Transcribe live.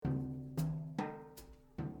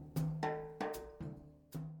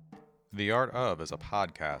The Art of is a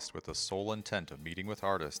podcast with the sole intent of meeting with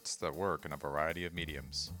artists that work in a variety of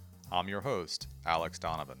mediums. I'm your host, Alex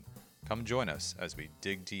Donovan. Come join us as we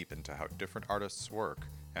dig deep into how different artists work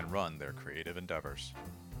and run their creative endeavors.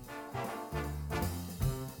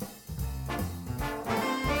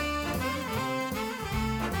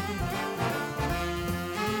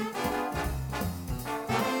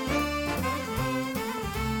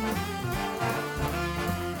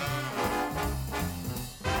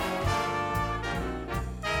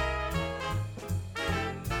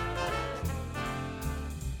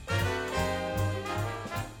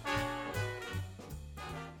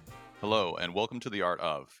 Hello, and welcome to The Art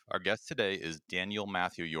of. Our guest today is Daniel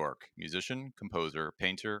Matthew York, musician, composer,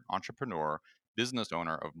 painter, entrepreneur, business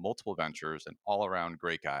owner of multiple ventures, and all around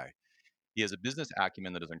great guy. He has a business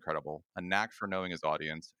acumen that is incredible, a knack for knowing his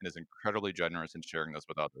audience, and is incredibly generous in sharing this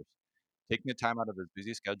with others. Taking the time out of his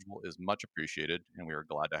busy schedule is much appreciated, and we are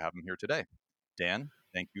glad to have him here today. Dan,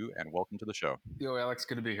 thank you, and welcome to the show. Yo, Alex,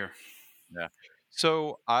 good to be here. Yeah.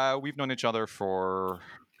 So we've known each other for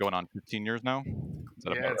going on 15 years now. Is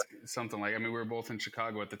that Yeah, about it's something like, I mean, we were both in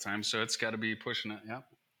Chicago at the time, so it's got to be pushing it. Yeah.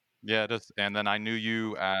 Yeah, it is. And then I knew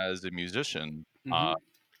you as a musician, hmm in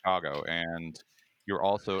Chicago, and you're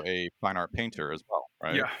also a fine art painter as well,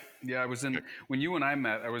 right? Yeah. Yeah. When you and I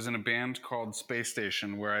met, I was in a band called Space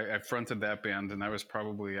Station where I fronted that band, and I was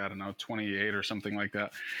probably, I don't know, 28 or something like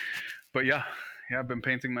that. But yeah, I've been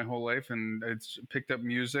painting my whole life, and I picked up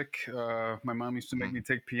music. My mom used to make Mhm. me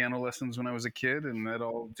take piano lessons when I was a kid, and that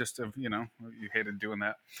all just of you hated doing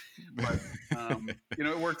that, but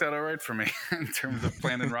it worked out all right for me in terms of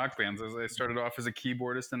playing in rock bands. I started off as a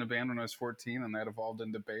keyboardist in a band when I was 14, and that evolved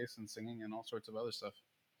into bass and singing and all sorts of other stuff.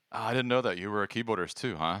 I didn't know that you were a keyboardist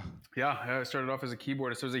too, huh? Yeah, I started off as a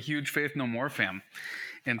keyboardist. I was a huge Faith No More fan.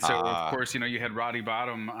 And so, of Ah, course, you had Roddy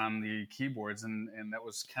Bottum on the keyboards, and that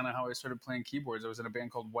was kind of how I started playing keyboards. I was in a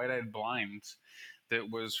band called White Eyed Blind that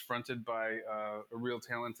was fronted by a real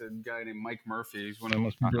talented guy named Mike Murphy. He's one of the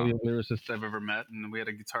most uh-huh, brilliant lyricists I've ever met. And we had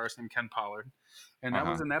a guitarist named Ken Pollard. And I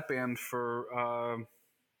was uh-huh. in that band for,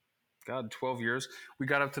 God, 12 years. We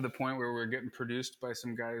got up to the point where we were getting produced by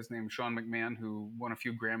some guys named Sean McMahon, who won a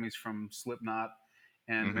few Grammys from Slipknot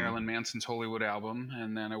and hmm Marilyn Manson's Hollywood album.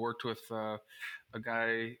 And then I worked with a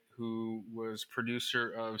guy who was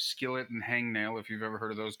producer of Skillet and Hangnail. If you've ever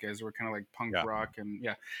heard of those guys, they were kind of like punk Yeah. rock, and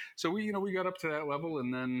yeah. So we got up to that level,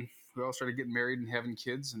 and then we all started getting married and having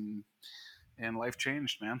kids, and life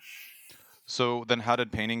changed, man. So then how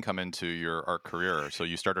did painting come into your art career? So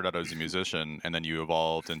you started out as a musician and then you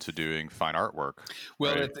evolved into doing fine artwork,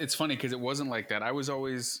 Well, right? it's funny because it wasn't like that. I was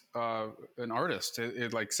always an artist.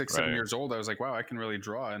 Like 6, 7 Right. years old, I was like, wow, I can really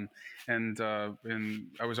draw, and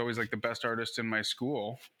I was always like the best artist in my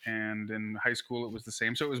school. And in high school, it was the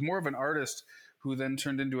same. So it was more of an artist who then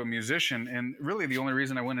turned into a musician. And really, the only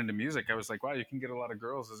reason I went into music, I was like, wow, you can get a lot of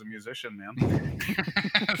girls as a musician, man.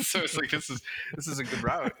 So it's like this is a good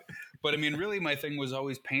route. But I mean, really, my thing was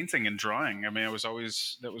always painting and drawing. I mean, that was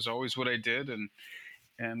always what I did,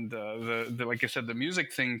 and the like I said, the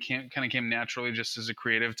music thing kind of came naturally just as a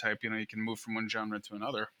creative type. You can move from one genre to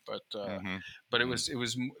another, hmm but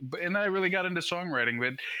hmm and I really got into songwriting.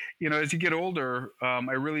 But as you get older,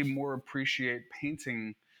 I really more appreciate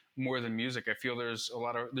painting more than music. I feel there's a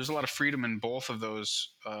lot of freedom in both of those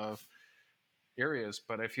areas,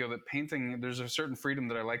 but I feel that painting, there's a certain freedom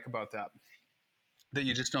that I like about that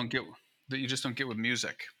you just don't get with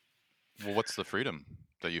music. Well, what's the freedom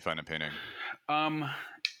that you find in painting? Um,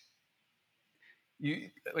 you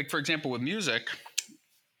like for example with music,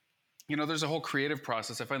 there's a whole creative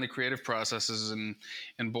process. I find the creative processes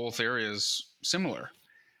in both areas similar,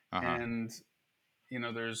 Uh-huh. and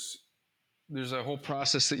there's a whole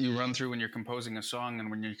process that you run through when you're composing a song and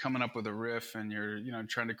when you're coming up with a riff and you're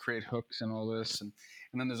trying to create hooks and all this, and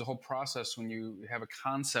then there's a whole process when you have a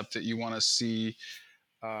concept that you want to see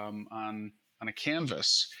on a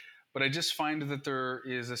canvas. But I just find that there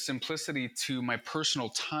is a simplicity to my personal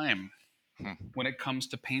time Hmm. when it comes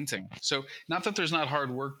to painting. So not that there's not hard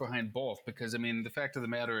work behind both, because I mean the fact of the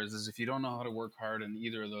matter is if you don't know how to work hard in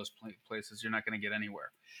either of those places, you're not going to get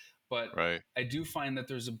anywhere. But Right. I do find that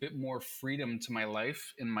there's a bit more freedom to my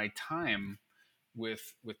life in my time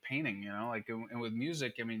with painting. Like, and with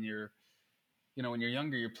music, I mean when you're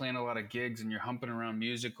younger, you're playing a lot of gigs and you're humping around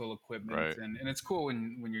musical equipment, Right. and it's cool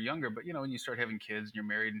when you're younger. But when you start having kids and you're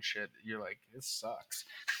married and shit, you're like, this sucks.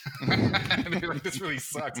 And you're like, this really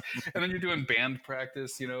sucks. And then you're doing band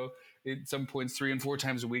practice, at some points 3 and 4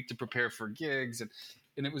 times a week to prepare for gigs, and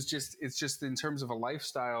it's just in terms of a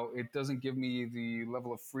lifestyle, it doesn't give me the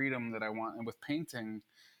level of freedom that I want. And with painting,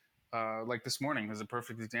 Like this morning is a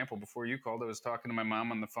perfect example. Before you called, I was talking to my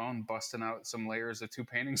mom on the phone, busting out some layers of two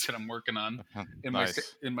paintings that I'm working on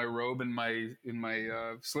Nice. in my robe and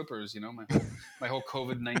my slippers. You know, my whole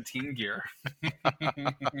COVID-19 gear.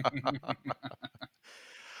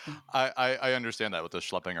 I understand that with the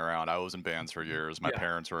schlepping around. I was in bands for years. My Yeah.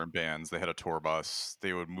 parents were in bands. They had a tour bus.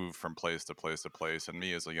 They would move from place to place to place. And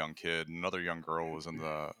me as a young kid, another young girl was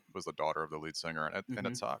the daughter of the lead singer, and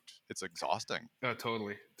it Hmm. sucked. It's exhausting.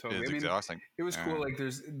 Totally, totally. I It's mean, exhausting. it was cool. Yeah. Like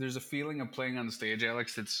there's a feeling of playing on the stage,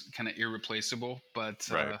 Alex, that's kind of irreplaceable. But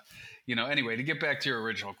Right. anyway, to get back to your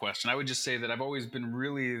original question, I would just say that I've always been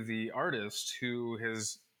really the artist who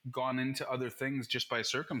has gone into other things just by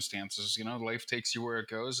circumstances. You know, life takes you where it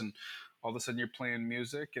goes, and all of a sudden you're playing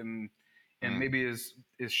music, and Mm, maybe as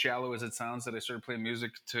shallow as it sounds that I started playing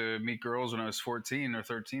music to meet girls when I was 14 or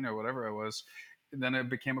 13 or whatever I was. Then I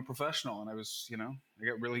became a professional, and I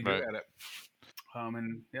got really good right. at it.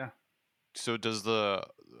 And yeah, So does the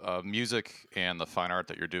music and the fine art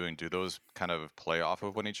that you're doing, do those kind of play off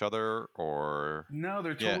of one each other, or no,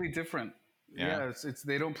 they're yeah, totally different. yeah. Yeah, it's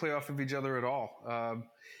they don't play off of each other at all.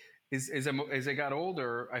 As I got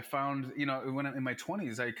older, I found, when I'm in my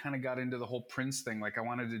 20s, I kind of got into the whole Prince thing. Like I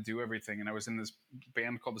wanted to do everything, and I was in this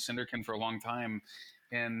band called the Cinderkin for a long time.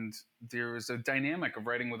 And there was a dynamic of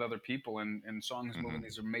writing with other people, and songs move in Hmm.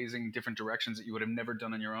 these amazing different directions that you would have never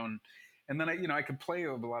done on your own. And then I could play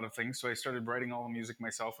a lot of things, so I started writing all the music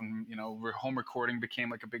myself, and home recording became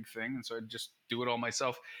like a big thing, and so I'd just do it all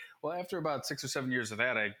myself. Well, after about 6 or 7 years of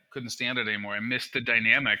that, I couldn't stand it anymore. I missed the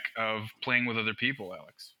dynamic of playing with other people,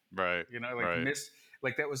 Alex. Right, Like right. miss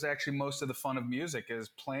like that was actually most of the fun of music, is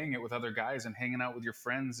playing it with other guys and hanging out with your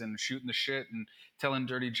friends and shooting the shit and telling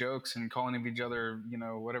dirty jokes and calling each other,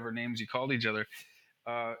 whatever names you called each other.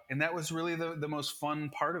 And that was really the most fun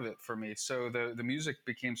part of it for me. So the music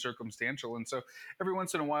became circumstantial, and so every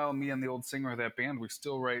once in a while, me and the old singer of that band, we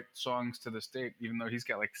still write songs to this date, even though he's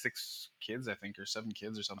got like 6 kids, I think, or 7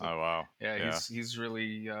 kids or something. Oh wow, Yeah, yeah. he's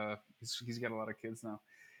really he's got a lot of kids now.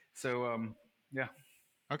 So yeah,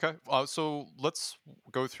 Okay, so let's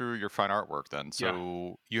go through your fine artwork then. yeah,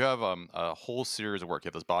 So you have a whole series of work. You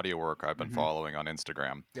have this body of work I've been hmm, following on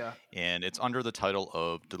Instagram, yeah, and it's under the title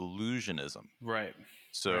of delusionism. right,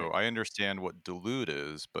 So right. I understand what delude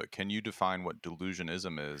is, but can you define what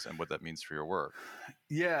delusionism is and what that means for your work?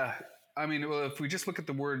 Yeah, I mean, well, if we just look at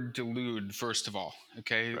the word delude, first of all,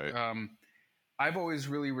 okay, Right. I've always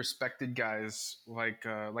really respected guys like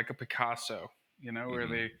a Picasso, where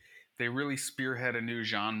Hmm. they really spearhead a new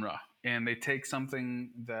genre, and they take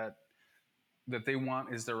something that they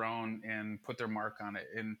want is their own and put their mark on it.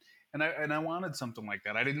 And I wanted something like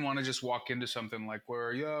that. I didn't want to just walk into something like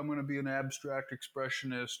where, yeah, I'm going to be an abstract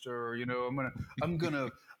expressionist, or I'm going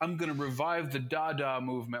to I'm going to revive the Dada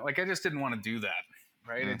movement. Like I just didn't want to do that,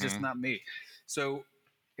 right? It's just Hmm. not me. So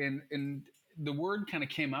and the word kind of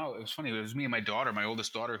came out. It was funny. It was me and my daughter, my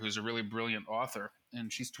oldest daughter, who's a really brilliant author,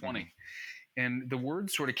 and she's 20. Hmm. And the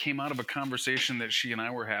word sort of came out of a conversation that she and I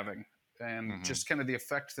were having, and Hmm. just kind of the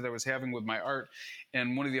effect that I was having with my art.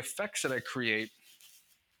 And one of the effects that I create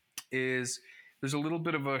is there's a little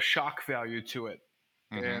bit of a shock value to it.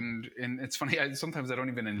 Hmm. And it's funny. Sometimes I don't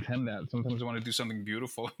even intend that. Sometimes I want to do something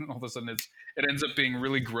beautiful, and all of a sudden it ends up being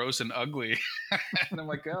really gross and ugly. And I'm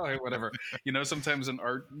like, oh, hey, whatever. Sometimes the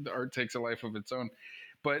art takes a life of its own,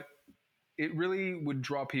 but it really would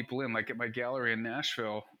draw people in. Like at my gallery in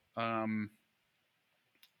Nashville, um,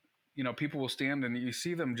 people will stand and you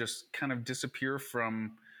see them just kind of disappear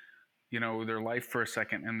from their life for a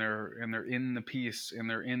second, and they're in the piece, and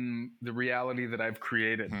they're in the reality that I've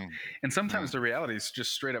created. And sometimes Hmm. the reality is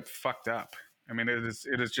just straight up fucked up. I mean, it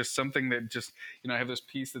is just something that just I have this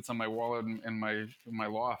piece that's on my wall in my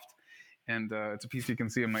loft, and it's a piece you can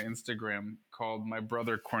see on my Instagram called "My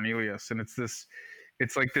Brother Cornelius," and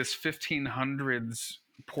it's like this 1500s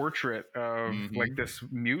portrait of like Hmm. this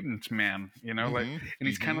mutant man, like, Hmm. and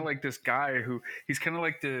he's kind Hmm. of like this guy who he's kind of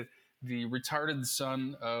like the retarded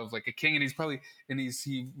son of like a king, and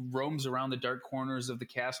he roams around the dark corners of the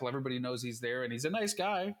castle. Everybody knows he's there, and he's a nice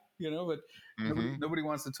guy, but nobody Hmm. nobody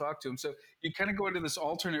wants to talk to him. So you kind of go into this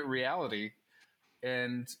alternate reality,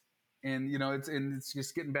 and it's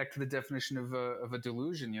just getting back to the definition of a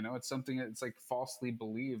delusion. It's something that's like falsely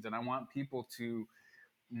believed, and I want people to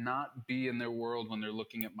not be in their world when they're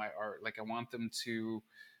looking at my art. Like I want them to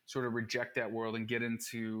sort of reject that world and get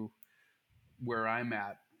into where I'm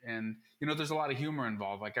at. And there's a lot of humor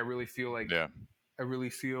involved. Like Yeah. I really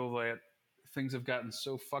feel that things have gotten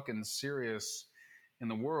so fucking serious in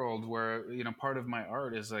the world, where part of my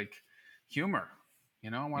art is like humor.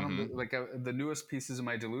 I want them Hmm. to, like, the newest pieces of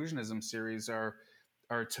my delusionism series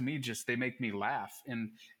are to me just they make me laugh,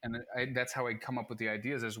 and that's how I come up with the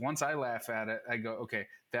ideas. Is once I laugh at it, I go, okay,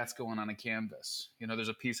 that's going on a canvas. There's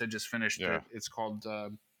a piece I just finished that Yeah. it's called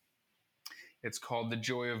 "The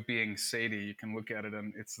Joy of Being Sadie." You can look at it,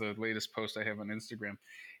 and it's the latest post I have on Instagram,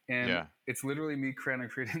 and Yeah. it's literally me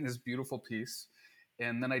creating this beautiful piece.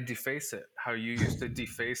 And then I deface it. How you used to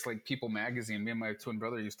deface like People magazine. Me and my twin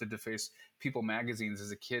brother used to deface People magazines as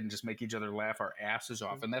a kid and just make each other laugh our asses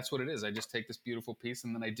off. And that's what it is. I just take this beautiful piece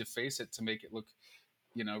and then I deface it to make it look,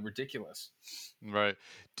 ridiculous. Right.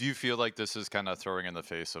 Do you feel like this is kind of throwing in the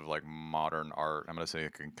face of like modern art? I'm going to say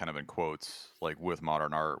it kind of in quotes, like with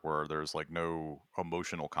modern art, where there's like no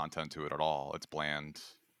emotional content to it at all. It's bland.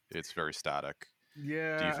 It's very static. Do you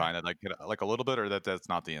Yeah, find it like a little bit, or that's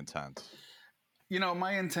not the intent?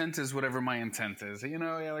 my intent is whatever my intent is.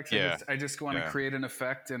 Alex, Yeah. I just want to Yeah. create an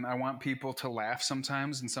effect, and I want people to laugh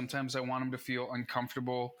sometimes, and sometimes I want them to feel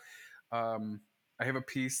uncomfortable. Um, I have a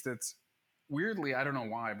piece that's weirdly, I don't know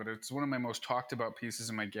why, but it's one of my most talked about pieces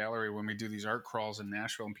in my gallery when we do these art crawls in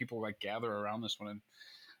Nashville, and people like gather around this one,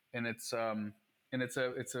 and it's a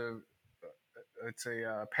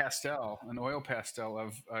pastel, an oil pastel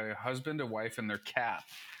of a husband, a wife, and their cat.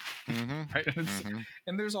 Mm-hmm. Right? Mm-hmm.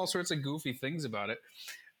 And there's all sorts of goofy things about it,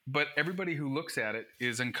 but everybody who looks at it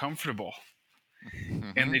is uncomfortable, and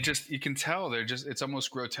Mm-hmm. you can tell it's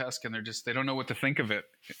almost grotesque, and they don't know what to think of it.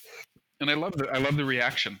 And I love the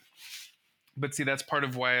reaction. But see, that's part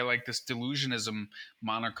of why I like this delusionism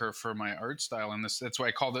moniker for my art style, and that's why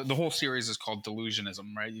I call the whole series is called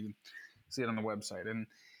delusionism, right? You can see it on the website,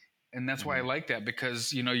 and that's why I Mm-hmm. like that,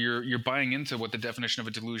 because you're buying into what the definition of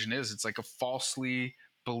a delusion is. It's like a falsely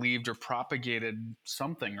believed or propagated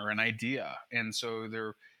something or an idea, and so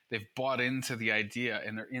they've bought into the idea,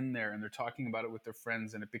 and they're in there and they're talking about it with their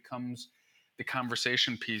friends, and it becomes the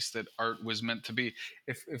conversation piece that art was meant to be.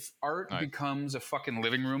 If art Nice. becomes a fucking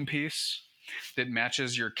living room piece that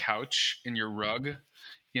matches your couch and your rug,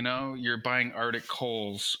 you're buying art at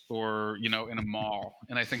Kohl's or, in a mall.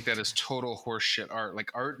 And I think that is total horseshit art.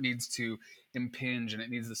 Like, art needs to impinge, and it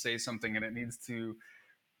needs to say something, and it needs to,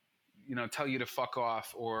 tell you to fuck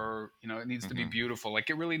off, or, it needs to be Mm-hmm. beautiful. Like,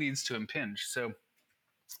 it really needs to impinge. So,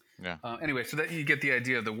 Yeah. anyway, so that you get the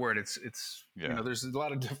idea of the word. It's Yeah. there's a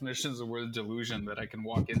lot of definitions of word delusion that I can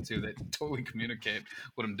walk into that totally communicate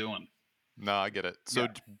what I'm doing. No, I get it. Yeah.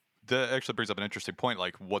 So that actually brings up an interesting point.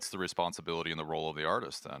 Like, what's the responsibility and the role of the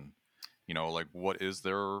artist then? Like what is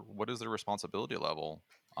their responsibility level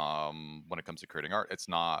when it comes to creating art? It's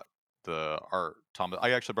not the art. Thomas,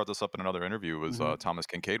 I actually brought this up in another interview. Was Hmm. Thomas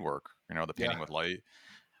Kincaid work? The Yeah. painting with light.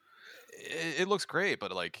 It looks great,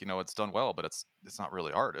 but like it's done well, but it's not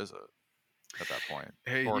really art, is it? At that point,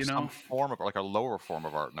 Hey, or some form of like a lower form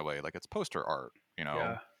of art in a way, like it's poster art.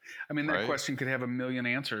 yeah. I mean, that Right? question could have a million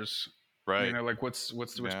answers. Right. Like, what's the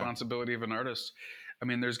Yeah. responsibility of an artist? I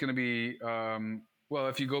mean, there's going to be well,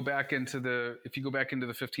 if you go back into the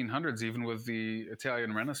 1500s, even with the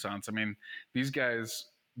Italian Renaissance. I mean, these guys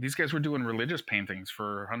these guys were doing religious paintings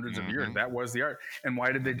for hundreds of years. Mm-hmm. That was the art. And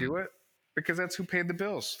why did they Mm-hmm. do it? Because that's who paid the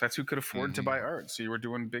bills. That's who could afford to Mm-hmm. buy art. So you were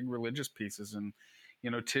doing big religious pieces, and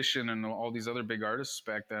Titian and all these other big artists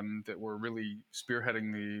back then that were really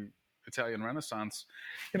spearheading the Italian Renaissance.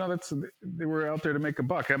 That's they were out there to make a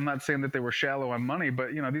buck. I'm not saying that they were shallow on money,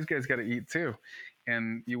 but these guys got to eat too.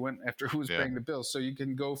 And you went after who was Yeah. paying the bills. So you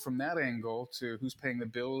can go from that angle to who's paying the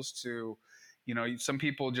bills to, some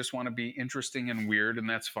people just want to be interesting and weird, and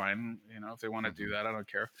that's fine. If they want to do Mm-hmm. that, I don't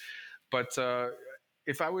care. But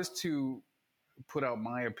if I was to put out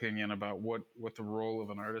my opinion about what the role of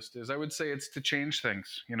an artist is, I would say it's to change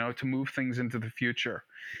things, to move things into the future,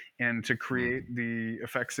 and to create Mm-hmm. the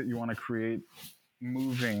effects that you want to create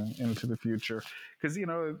moving into the future. Because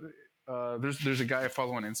there's a guy I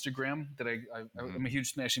follow on Instagram that Mm-hmm. I'm a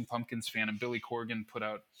huge Smashing Pumpkins fan, and Billy Corgan put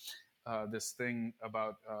out this thing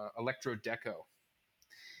about electro deco,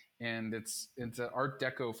 and it's an Art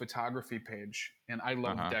Deco photography page, and I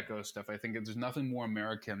love Uh-huh. deco stuff. I think there's nothing more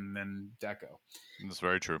American than deco. That's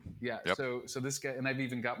very true. Yeah, Yep. so this guy, and I've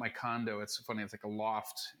even got my condo. It's funny, it's like a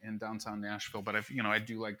loft in downtown Nashville, but I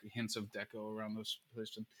do like hints of deco around those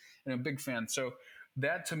places, and I'm a big fan. So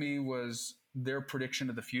that to me was their prediction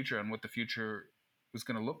of the future and what the future was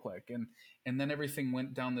going to look like, and then everything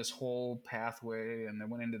went down this whole pathway, and then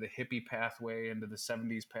went into the hippie pathway, into the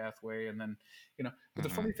 70s pathway, and then but the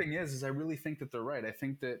Mm-hmm. funny thing is I really think that they're right. I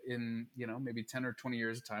think that in maybe 10 or 20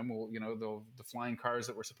 years of time, we'll the flying cars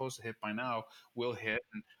that we're supposed to hit by now will hit,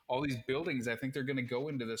 and all these buildings, I think they're going to go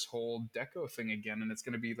into this whole deco thing again, and it's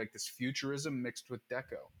going to be like this futurism mixed with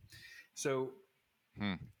deco. So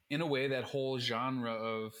Hmm. in a way, that whole genre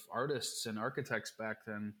of artists and architects back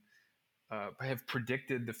then, have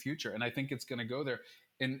predicted the future, and I think it's going to go there.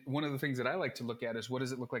 And one of the things that I like to look at is what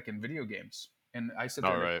does it look like in video games. And I sit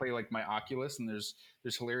there All and I right. play like my Oculus, and there's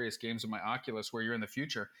hilarious games in my Oculus where you're in the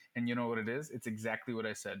future, and you know what it is? It's exactly what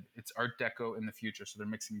I said. It's Art Deco in the future, so they're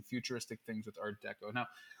mixing futuristic things with Art Deco. Now,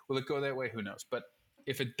 will it go that way? Who knows? But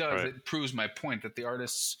if it does, Right. it proves my point that the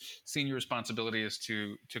artist's senior responsibility is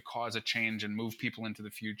to cause a change and move people into the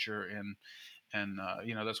future. And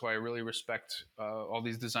that's why I really respect all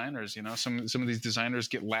these designers. Some of these designers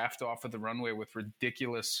get laughed off of the runway with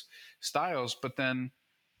ridiculous styles, but then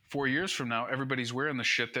 4 years from now, everybody's wearing the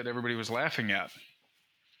shit that everybody was laughing at.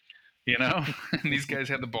 And these guys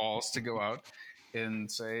had the balls to go out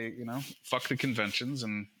and say, fuck the conventions,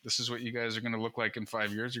 and this is what you guys are going to look like in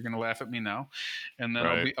 5 years. You're going to laugh at me now, and then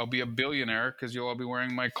I'll Right. be I'll be a billionaire because you'll all be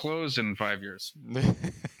wearing my clothes in 5 years.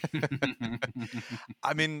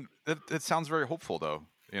 I mean, it sounds very hopeful, though.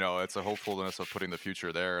 It's a hopefulness of putting the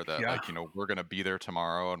future there that, Yeah. like, we're gonna be there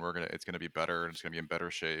tomorrow, and it's gonna be better, and it's gonna be in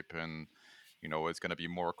better shape, and it's gonna be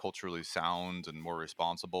more culturally sound and more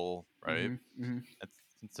responsible, right? Hmm. Hmm.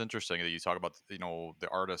 It's interesting that you talk about, the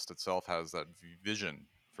artist itself has that vision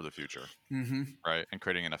for the future, Hmm. right, and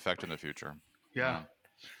creating an effect in the future. Yeah.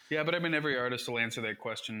 Yeah, Yeah, but I mean, every artist will answer that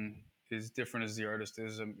question as different as the artist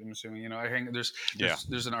is. I'm assuming. I hang there's yeah,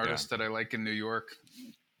 there's an yeah. artist that I like in New York,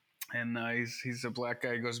 and he's a black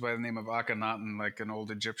guy. He goes by the name of Akhenaten, like an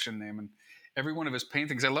old Egyptian name. And every one of his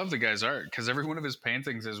paintings, I love the guy's art because every one of his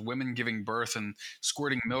paintings is women giving birth and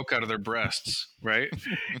squirting milk out of their breasts, right?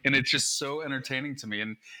 And it's just so entertaining to me.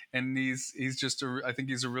 And he's just I think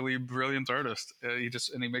he's a really brilliant artist. He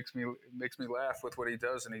makes me laugh with what he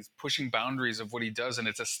does, and he's pushing boundaries of what he does, and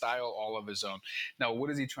it's a style all of his own. Now, what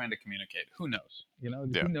is he trying to communicate? Who knows? He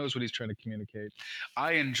Yeah. knows what he's trying to communicate.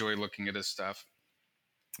 I enjoy looking at his stuff,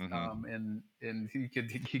 Hmm. and he could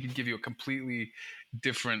give you a completely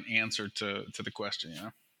different answer to the question.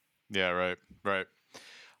 Yeah, right, right.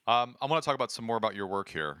 I want to talk about some more about your work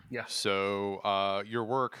here. Yeah. So, your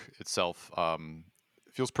work itself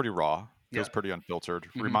feels pretty raw, Yeah. feels pretty unfiltered.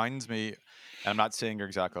 Hmm. Reminds me, and I'm not saying you're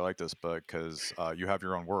exactly like this, but because you have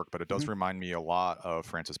your own work, but it does Hmm. remind me a lot of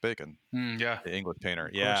Francis Bacon, Yeah. the English painter.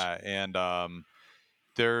 Of course. Yeah, and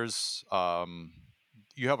there's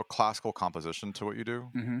you have a classical composition to what you do,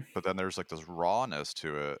 Hmm. but then there's like this rawness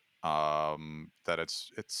to it that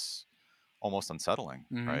it's almost unsettling,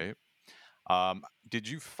 Hmm. right? Did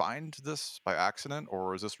you find this by accident,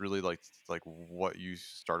 or is this really like what you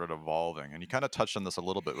started evolving? And you kind of touched on this a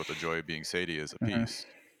little bit with the joy of being Sadie as a piece.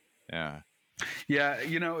 Yeah. Yeah,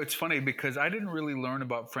 it's funny because I didn't really learn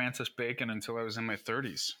about Francis Bacon until I was in my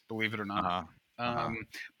 30s, believe it or Uh not. huh. Uh huh.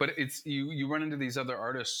 But it's you run into these other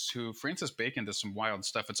artists who Francis Bacon does some wild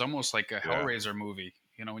stuff. It's almost like a Yeah. Hellraiser movie,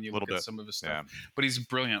 when you A little look at bit. some of his stuff. Yeah. But he's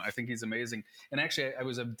brilliant. I think he's amazing. And actually, I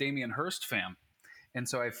was a Damien Hirst fan. And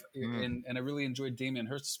so Mm, and I really enjoyed Damien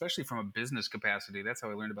Hirst, especially from a business capacity. That's how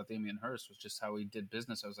I learned about Damien Hirst, was just how he did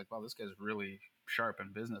business. I was like, wow, this guy's really sharp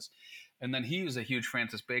in business. And then he was a huge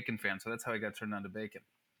Francis Bacon fan, so that's how I got turned on to Bacon.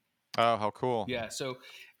 oh, how cool. Yeah, so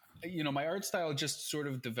my art style just sort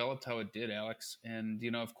of developed how it did, Alex. And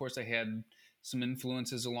of course, I had some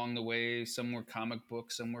influences along the way. Some were comic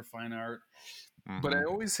books, some were fine art, but I Mm-hmm.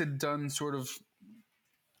 always had done sort of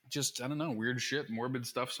just, I don't know, weird shit, morbid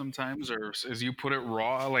stuff sometimes, or as you put it,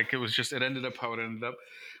 raw. Like it ended up how it ended up.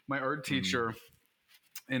 My art Mm-hmm. teacher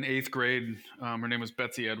in eighth grade, her name was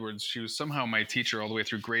Betsy Edwards. She was somehow my teacher all the way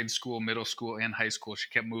through grade school, middle school, and high school. She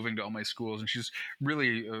kept moving to all my schools, and she's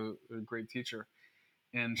really a great teacher.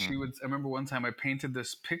 And she would, I remember one time I painted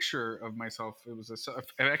this picture of myself.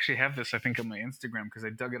 I actually have this, I think, on my Instagram because I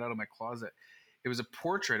dug it out of my closet. It was a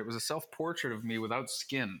portrait. It was a self portrait of me without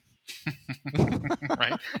skin.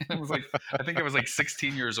 Right? It was like, I think I was like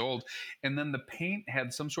 16 years old. And then the paint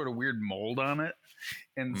had some sort of weird mold on it.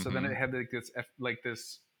 And so then Mm-hmm. it had like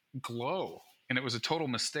this glow. And it was a total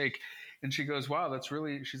mistake. And she goes, wow,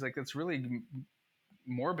 she's like, that's really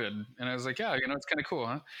morbid. And I was like, yeah, it's kind of cool,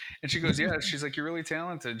 huh? And she goes, yeah. She's like, you're really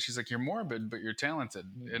talented. She's like, you're morbid, but you're talented.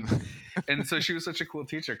 And so she was such a cool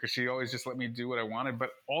teacher because she always just let me do what I wanted.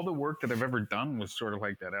 But all the work that I've ever done was sort of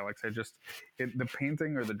like that, Alex. The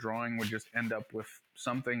painting or the drawing would just end up with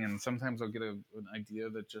something. And sometimes I'll get an idea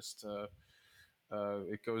that just,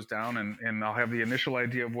 it goes down, and I'll have the initial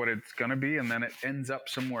idea of what it's going to be. And then it ends up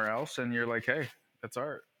somewhere else. And you're like, hey, that's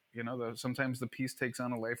art. Sometimes the piece takes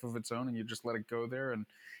on a life of its own, and you just let it go there. And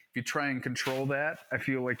if you try and control that, I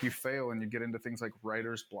feel like you fail, and you get into things like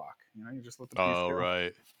writer's block. You just let the piece Oh, go.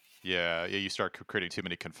 right. Yeah, yeah. You start creating too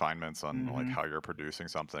many confinements on like Hmm. how you're producing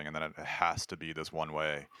something, and then it has to be this one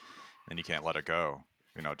way, and you can't let it go.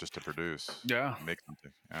 Just to produce, Yeah, make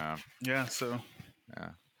something. Yeah, yeah. So yeah.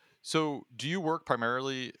 So, do you work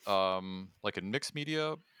primarily like in mixed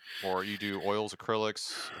media, or you do oils,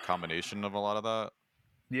 acrylics, a combination of a lot of that?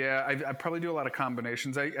 Yeah, I probably do a lot of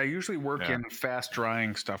combinations. I usually work Yeah. in fast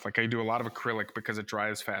drying stuff. Like I do a lot of acrylic because it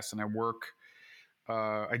dries fast, and I work.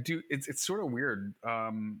 I do. It's sort of weird.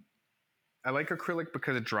 I like acrylic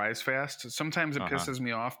because it dries fast. Sometimes it Uh huh. pisses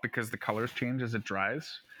me off because the colors change as it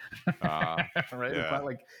dries. Uh, Right? It's yeah. not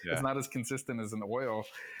like it's Yeah. not as consistent as an oil.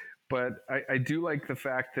 But I do like the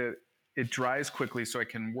fact that it dries quickly, so I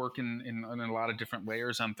can work in a lot of different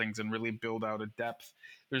layers on things and really build out a depth.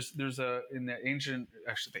 There's a in the ancient,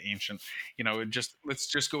 actually the ancient, just let's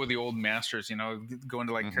just go with the old masters. Go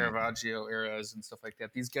into like Mm-hmm. Caravaggio eras and stuff like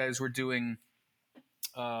that. These guys were doing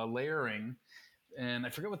layering, and I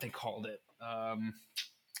forget what they called it.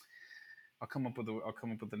 I'll come up with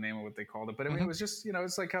the name of what they called it. But I mean, it Mm-hmm. was just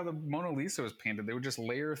it's like how the Mona Lisa was painted. They would just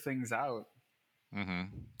layer things out,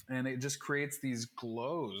 Mm-hmm. and it just creates these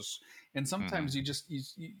glows. And Mm-hmm. sometimes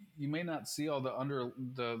you may not see all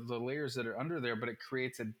the layers that are under there, but it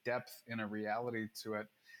creates a depth and a reality to it.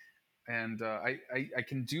 And I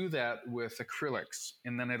can do that with acrylics,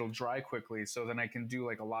 and then it'll dry quickly, so then I can do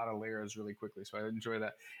like a lot of layers really quickly, so I enjoy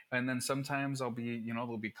that. And then sometimes there'll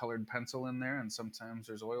be colored pencil in there, and sometimes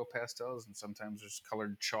there's oil pastels, and sometimes there's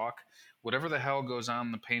colored chalk. Whatever the hell goes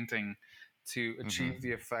on the painting to achieve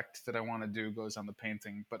the Mm-hmm. effect that I want to do goes on the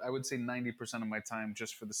painting. But I would say 90% of my time,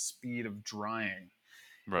 just for the speed of drying,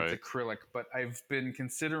 it's Right. acrylic. But I've been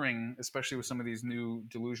considering, especially with some of these new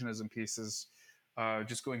delusionism pieces,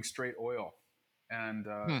 just going straight oil, and,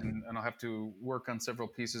 uh, Hmm. and and I'll have to work on several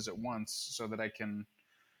pieces at once so that I can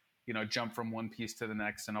jump from one piece to the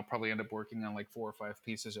next, and I'll probably end up working on like 4 or 5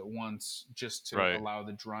 pieces at once just to Right. allow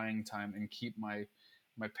the drying time and keep my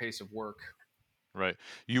pace of work. Right.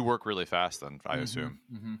 You work really fast then, I Mm-hmm. assume.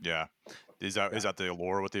 Mm-hmm. Yeah. Is Yeah. that the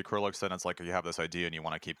allure with the acrylics? Then it's like you have this idea and you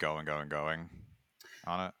want to keep going, going, going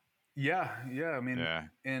on it. Yeah. I mean, Yeah.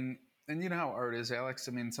 and you know how art is, Alex.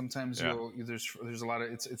 I mean, sometimes Yeah. there's a lot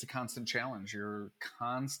of it's a constant challenge. You're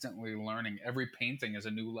constantly learning. Every painting is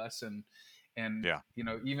a new lesson, and Yeah.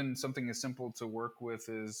 even something as simple to work with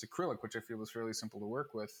as acrylic, which I feel is fairly simple to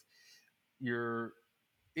work with. You're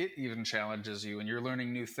it even challenges you, and you're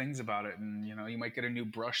learning new things about it. And you might get a new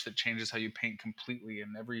brush that changes how you paint completely,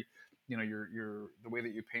 and every your the way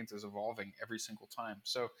that you paint is evolving every single time.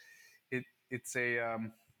 So it it's a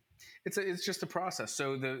it's just a process.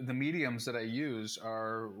 So the mediums that I use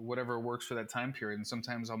are whatever works for that time period. And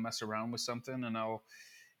sometimes I'll mess around with something, and I'll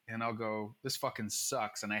go, this fucking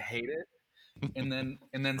sucks, and I hate it. And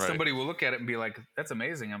then Right. somebody will look at it and be like, that's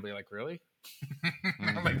amazing. I'll be like, really?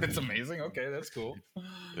 I'm like, that's Mm. amazing. Okay, that's cool.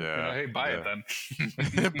 Yeah. Hey, buy it Yeah. then.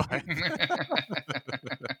 Bye.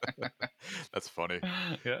 That's funny.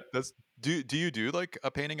 Yeah. That's do you do like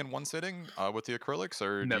a painting in one sitting with the acrylics,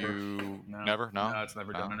 or do Never. you No, never? No. no, it's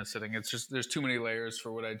never done No. in a sitting. It's just there's too many layers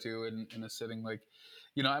for what I do in a sitting. Like,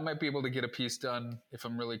 I might be able to get a piece done if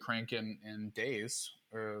I'm really cranking in days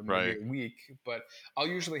or maybe Right. a week, but I'll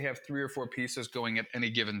usually have 3 or 4 pieces going at any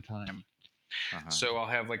given time. Uh huh. So I'll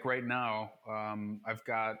have like right now, I've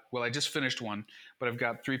got I just finished one, but I've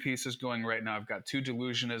got 3 pieces going right now. I've got 2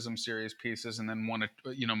 Delusionism series pieces, and then one.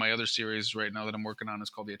 My other series right now that I'm working on is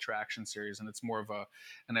called the Attraction series, and it's more of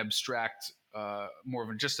an abstract, more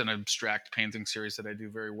of just an abstract painting series that I do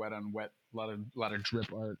very wet on wet, a lot of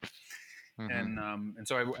drip art, Mm-hmm. and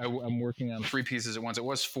so I'm working on 3 pieces at once. It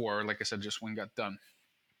was 4, like I said, just one got done.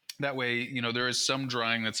 That way, there is some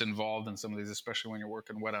drying that's involved in some of these, especially when you're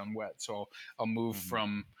working wet on wet. So I'll move Mm-hmm.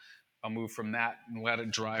 from I'll move from that and let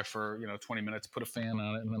it dry for 20 minutes, put a fan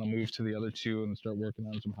on it, and then I'll move to the other two and start working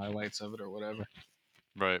on some highlights of it or whatever.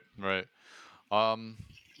 Right. Right. Um.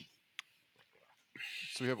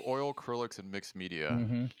 So we have oil, acrylics, and mixed media.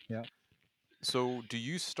 Yeah. So do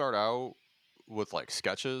you start out with like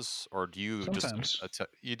sketches, or do you just Sometimes.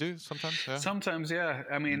 you do sometimes? Yeah. Sometimes, yeah.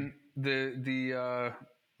 I Mm. mean, the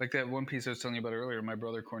like that one piece I was telling you about earlier, my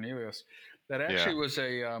brother Cornelius. That actually Yeah. was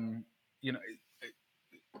you know,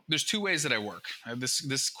 there's 2 ways that I work.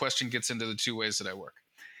 This question gets into the 2 ways that I work.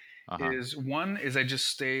 Uh huh. Is one is I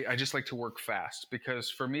just like to work fast, because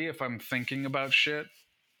for me, if I'm thinking about shit,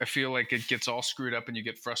 I feel like it gets all screwed up and you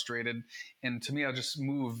get frustrated. And to me, I'll just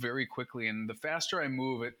move very quickly, and the faster I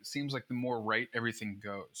move, it seems like the more right everything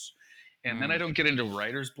goes. And then I Mm. don't get into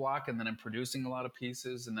writer's block, and then I'm producing a lot of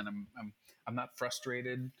pieces, and then I'm not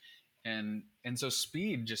frustrated. And so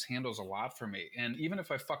speed just handles a lot for me. And even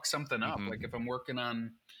if I fuck something up, like if Mm-hmm. I'm working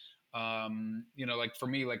on like for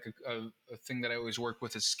me, like a thing that I always work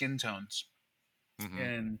with is skin tones. Mm-hmm.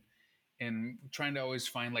 and and trying to always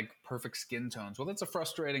find like perfect skin tones. Well, that's a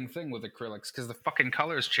frustrating thing with acrylics because the fucking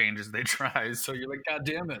colors change as they dry. So you're like, God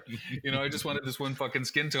damn it. I just wanted this one fucking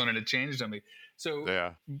skin tone and it changed on me. So,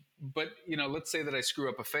 Yeah. but let's say that I screw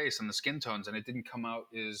up a face on the skin tones and it didn't come out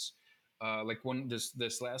as like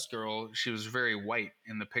this last girl, she was very white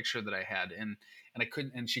in the picture that I had, and I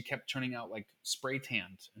couldn't, and she kept turning out like spray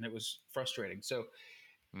tanned, and it was frustrating. So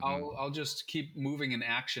Mm-hmm. I'll just keep moving in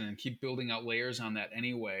action and keep building out layers on that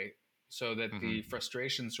anyway, so that Mm-hmm. the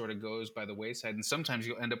frustration sort of goes by the wayside. And sometimes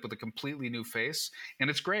you'll end up with a completely new face, and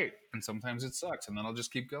it's great. And sometimes it sucks, and then I'll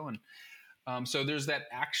just keep going. So there's that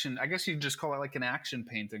action. I guess you just call it like an action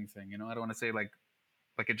painting thing. I don't want to say like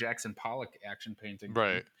a Jackson Pollock action painting thing,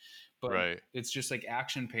 Right. but Right. it's just like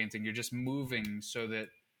action painting. You're just moving so that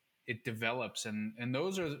it develops, and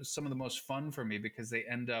those are some of the most fun for me because they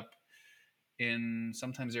end up in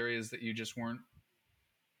sometimes areas that you just weren't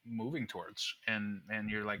moving towards, and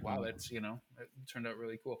you're like, wow, Mm-hmm. that's it turned out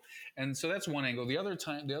really cool. And so that's one angle. The other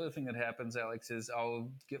thing that happens, Alex, is I'll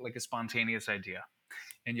get like a spontaneous idea,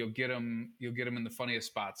 and you'll get them in the funniest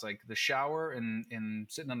spots, like the shower and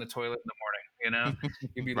sitting on the toilet in the morning.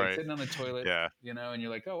 You'd be like Right. sitting on the toilet, Yeah. and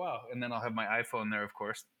you're like, oh wow. And then I'll have my iPhone there, of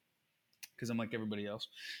course, because I'm like everybody else.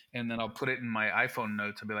 And then I'll put it in my iPhone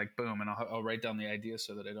notes. I'll be like, boom, and I'll write down the idea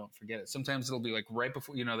so that I don't forget it. Sometimes it'll be like right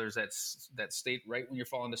before, there's that state right when you're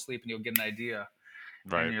falling asleep, and you'll get an idea,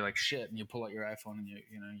 and Right. you're like, shit, and you pull out your iPhone and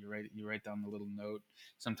you write down the little note.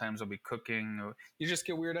 Sometimes I'll be cooking, or you just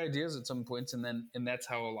get weird ideas at some points, and that's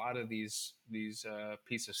how a lot of these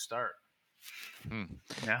pieces start. Hmm.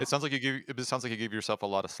 Yeah. It sounds like you give yourself a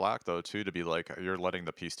lot of slack though too, to be like you're letting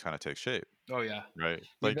the piece kind of take shape, Oh yeah. right? You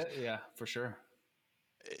Like bet. Yeah, for sure.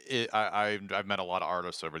 I've met a lot of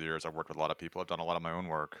artists over the years. I've worked with a lot of people. I've done a lot of my own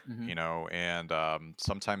work, Hmm. and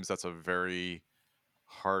sometimes that's a very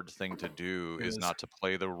hard thing to do, It is is. not to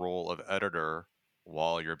play the role of editor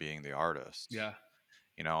while you're being the artist. Yeah.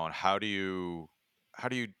 And how do you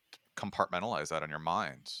compartmentalize that in your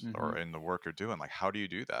mind Hmm. or in the work you're doing? Like, how do you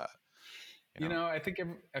do that? You know? I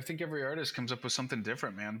think every artist comes up with something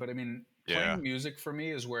different, man. But I mean, Yeah. playing music for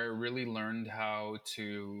me is where I really learned how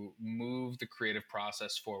to move the creative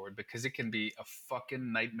process forward, because it can be a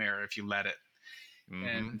fucking nightmare if you let it.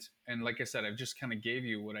 Mm-hmm. And like I said, I've just kind of gave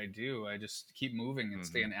you what I do. I just keep moving and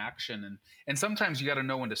stay Mm-hmm. in action, and sometimes you got to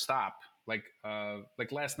know when to stop. Like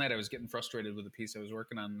last night, I was getting frustrated with a piece I was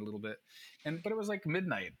working on a little bit, but it was like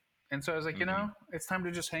midnight, and so I was like, Mm-hmm. it's time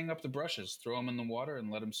to just hang up the brushes, throw them in the water, and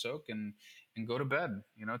let them soak, and go to bed.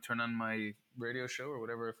 Turn on my radio show or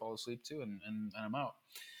whatever I fall asleep to, and I'm out.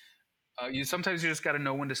 You just got to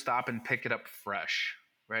know when to stop and pick it up fresh,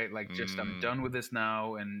 right? Like, just I'm Mm. done with this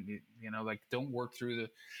now, and like, don't work through the.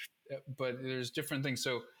 But there's different things.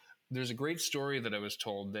 So there's a great story that I was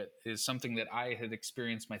told that is something that I had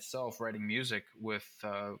experienced myself writing music with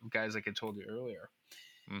guys like I told you earlier,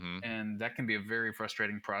 Mm-hmm. and that can be a very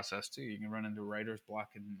frustrating process too. You can run into writer's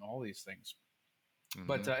block and all these things.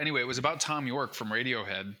 But Mm-hmm. anyway, it was about Tom York from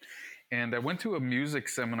Radiohead, and I went to a music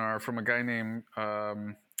seminar from a guy named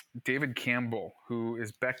David Campbell, who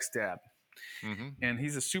is Beck's dad, Mm-hmm. and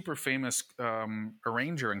he's a super famous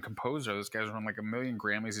arranger and composer. This guy's won like a million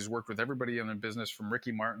Grammys. He's worked with everybody in the business from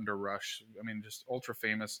Ricky Martin to Rush. I mean, just ultra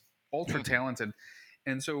famous, ultra talented.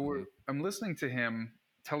 And so Mm-hmm. I'm listening to him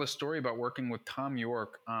tell a story about working with Tom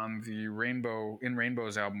York on the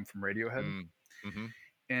Rainbows album from Radiohead. Mm-hmm.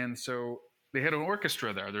 And so they had an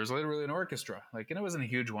orchestra there. There's literally an orchestra, and it wasn't a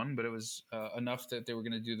huge one, but it was enough that they were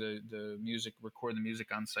going to do the music, record the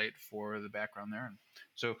music on site for the background there. And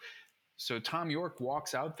so so Tom York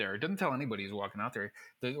walks out there. Doesn't tell anybody he's walking out there.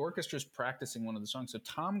 The orchestra's practicing one of the songs. So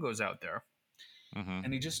Tom goes out there Mm-hmm.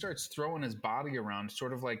 and he just starts throwing his body around,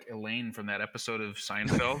 sort of like Elaine from that episode of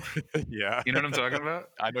Seinfeld. Yeah. You know what I'm talking about?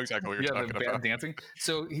 I know exactly what you're Yeah, the talking about. bad dancing.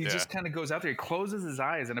 So he Yeah. just kind of goes out there. He closes his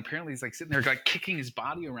eyes, and apparently he's like sitting there, like kicking his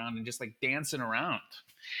body around and just like dancing around.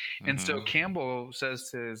 And so Mm-hmm. Campbell says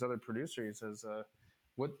to his other producer, he says,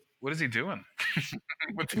 "What what is he doing?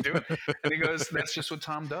 What's he doing?" And he goes, "That's just what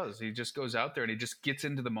Tom does. He just goes out there and he just gets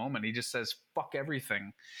into the moment. He just says fuck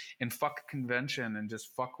everything, and fuck convention, and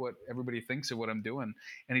just fuck what everybody thinks of what I'm doing.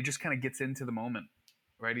 And he just kind of gets into the moment,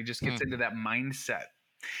 right? He just gets into that mindset.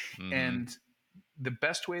 Mm-hmm. And the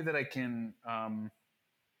best way that I can."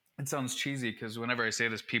 It sounds cheesy because whenever I say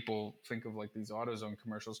this, people think of like these AutoZone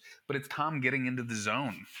commercials, but it's Tom getting into the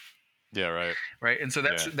zone, Yeah. Right. right? And so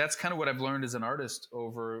that's Yeah. that's kind of what I've learned as an artist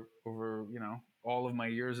over all of my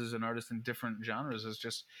years as an artist in different genres, is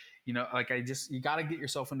just like you got to get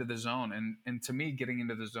yourself into the zone. And to me, getting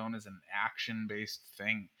into the zone is an action based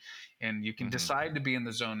thing, and you can Mm-hmm. decide to be in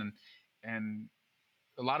the zone, and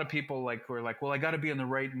a lot of people like were like, well, I got to be in the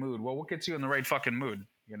right mood. Well, what gets you in the right fucking mood?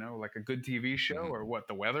 You know, like a good TV show Hmm. or what?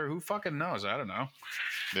 The weather? Who fucking knows? I don't know.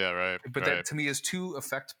 Yeah, right, But that right, to me is too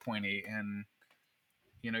effect pointy, and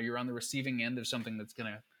you're on the receiving end of something that's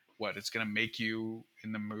gonna it's gonna make you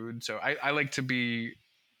in the mood. So I like to be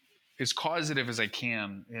as causative as I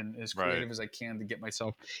can and as right, creative as I can to get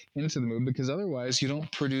myself into the mood, because otherwise you don't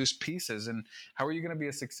produce pieces. And how are you going to be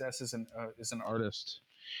a success as an artist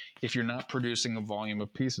if you're not producing a volume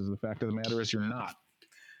of pieces? The fact of the matter is you're not.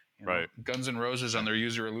 right. Guns N' Roses on their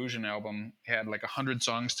User Illusion album had like 100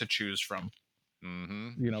 songs to choose from,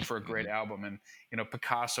 Hmm. for a great Hmm. album. And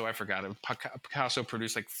Picasso, I forgot it. Picasso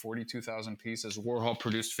produced like 42,000 pieces. Warhol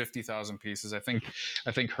produced 50,000 pieces. I think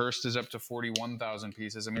Hearst is up to 41,000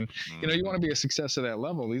 pieces. I mean, you Hmm. want to be a success at that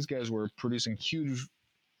level. These guys were producing huge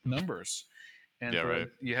numbers. And Yeah, right.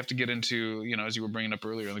 you have to get into, as you were bringing up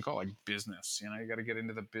earlier in the call, like business. You got to get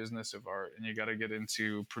into the business of art, and you got to get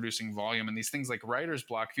into producing volume and these things like writer's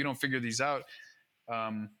block. If you don't figure these out,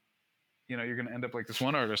 um, you're going to end up like this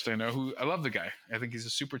one artist I know, who I love the guy. I think he's a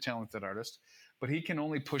super talented artist, but he can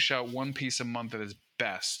only push out one piece a month at his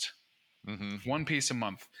best. Hmm. One piece a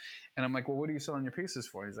month. And I'm like, well, what are you selling your pieces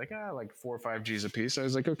for? He's like, like 4 or 5 G's a piece. I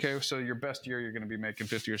was like, okay, so your best year, you're going to be making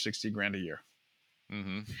 50 or 60 grand a year.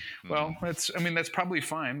 Hmm. Well, Hmm. that's probably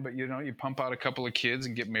fine, but you pump out a couple of kids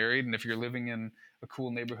and get married. And if you're living in a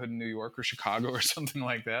cool neighborhood in New York or Chicago or something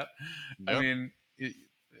like that, I Yep. mean,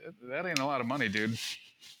 that ain't a lot of money, dude.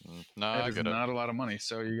 No, That I is get it. not a lot of money.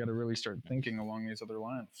 So you got to really start thinking along these other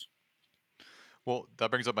lines. Well, that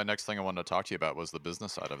brings up my next thing I wanted to talk to you about was the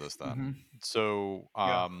business side of this then. Mm-hmm. So,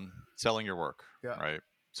 Yeah. selling your work, Yeah. right?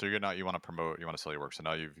 So you're not you want to promote, you want to sell your work. So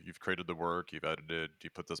now you've created the work, you've edited, you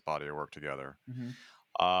put this body of work together.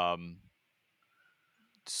 Mm-hmm. Um,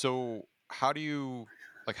 so how are you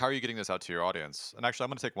getting this out to your audience? And actually, I'm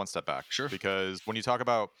going to take one step back Sure. because when you talk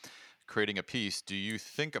about creating a piece, do you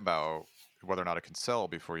think about whether or not it can sell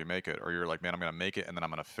before you make it, or you're like, man, I'm going to make it and then I'm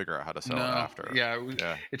going to figure out how to sell it No. after? Yeah.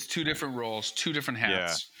 Yeah, It's two different roles, two different yeah,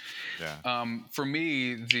 hats. yeah, For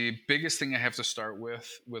me, the biggest thing I have to start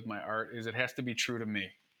with my art is it has to be true to me.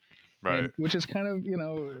 And right, which is kind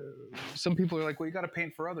of, some people are like, well, you got to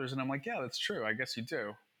paint for others. And I'm like, yeah, that's true. I guess you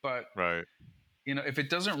do. But, right. if it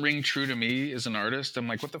doesn't ring true to me as an artist, I'm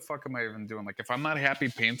like, what the fuck am I even doing? Like, if I'm not happy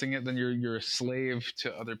painting it, then you're a slave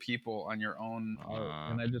to other people on your own art.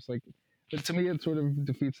 Uh, And I just like, but to me, it sort of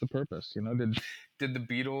defeats the purpose. Did the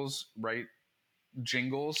Beatles write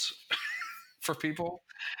jingles for people?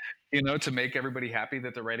 To make everybody happy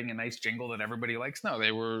that they're writing a nice jingle that everybody likes. No,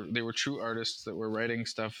 they were true artists that were writing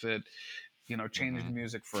stuff that changed mhm,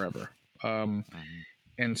 music forever. Um, mhm,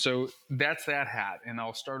 and so that's that hat. And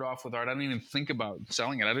I'll start off with art. I don't even think about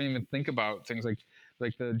selling it. I don't even think about things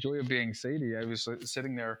like the joy of being Sadie. I was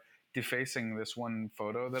sitting there defacing this one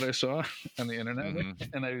photo that I saw on the internet, mhm.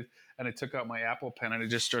 and I took out my Apple pen and I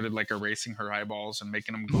just started like erasing her eyeballs and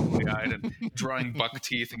making them googly eyed and drawing buck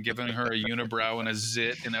teeth and giving her a unibrow and a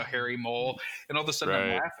zit and a hairy mole. And all of a sudden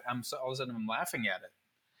Right. all of a sudden I'm laughing at it,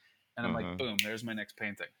 and I'm like, Uh-huh. boom, there's my next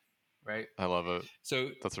painting, right? I love it.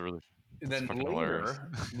 So That's then fucking hilarious.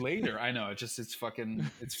 later, I know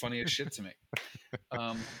it's funny as shit to me.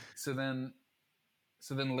 Um, so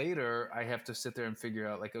then later I have to sit there and figure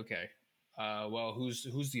out like, okay, well, who's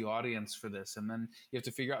the audience for this? And then you have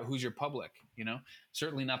to figure out who's your public.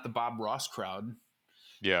 Certainly not the Bob Ross crowd,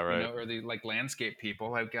 Yeah, right. or the like landscape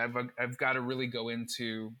people. I've got to really go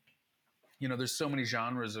into, there's so many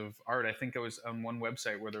genres of art. I think I was on one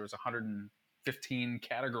website where there was 115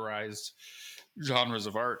 categorized genres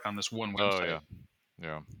of art on this one Oh, website. yeah.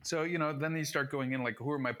 Yeah. So, then you start going in like, who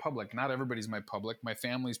are my public? Not everybody's my public. My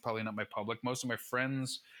family's probably not my public. Most of my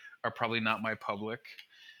friends are probably not my public.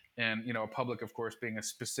 And, a public, of course, being a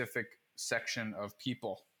specific section of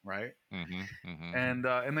people, right? Mhm, mhm.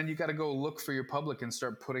 And then you got to go look for your public and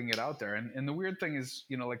start putting it out there. And the weird thing is,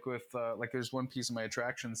 like with like there's one piece of my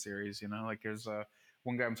attraction series, like there's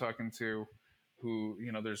one guy I'm talking to who,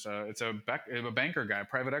 there's a banker guy,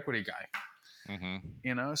 private equity guy,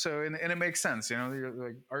 Mhm. so and it makes sense. You're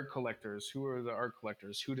like art collectors. Who are the art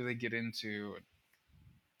collectors? Who do they get into?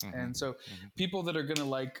 Mhm. And so Mhm. people that are going to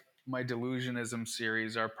like my delusionism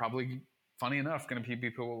series are probably, funny enough, going to be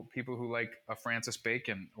people who like a Francis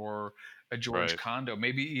Bacon or a George Right. Condo,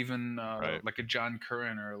 maybe even Right. like a John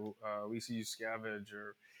Curran or Lisa Yuskavage,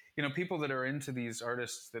 or people that are into these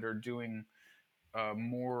artists that are doing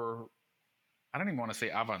more I don't even want to say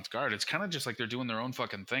avant-garde. It's kind of just like they're doing their own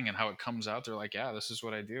fucking thing, and how it comes out. They're like, yeah, this is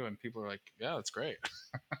what I do, and people are like, yeah, that's great.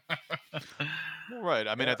 Well, right.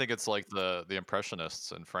 I mean, Yeah, I think it's like the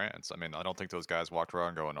impressionists in France. I mean, I don't think those guys walked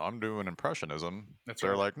around going, "I'm doing impressionism." that's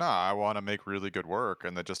They're right. like, "Nah, I want to make really good work,"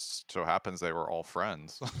 and it just so happens they were all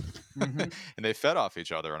friends, Hmm. and they fed off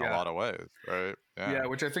each other in a Yeah, lot of ways, right? Yeah. yeah,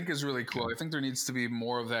 which I think is really Yeah. cool. I think there needs to be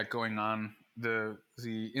more of that going on. The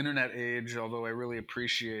internet age, although I really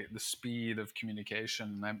appreciate the speed of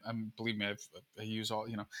communication, and I'm believe me, I use all,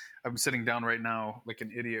 I'm sitting down right now like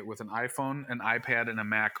an idiot with an iPhone, an iPad, and a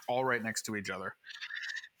Mac all right next to each other.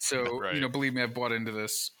 So, Right. believe me, I've bought into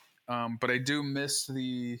this. But I do miss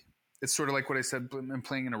the. It's sort of like what I said in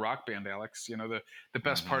playing in a rock band, Alex. The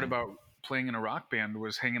best part Mhm. about playing in a rock band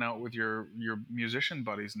was hanging out with your musician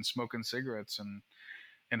buddies and smoking cigarettes and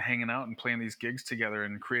hanging out and playing these gigs together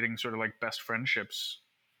and creating sort of like best friendships.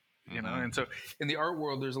 And so Mhm. in the art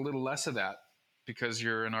world, there's a little less of that because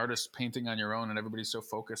you're an artist painting on your own, and everybody's so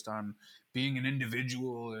focused on being an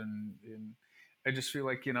individual. And I just feel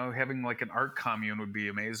like having like an art commune would be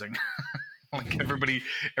amazing. Like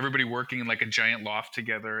everybody working in like a giant loft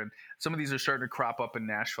together, and some of these are starting to crop up in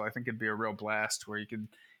Nashville. I think it'd be a real blast where you could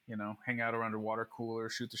hang out around a water cooler,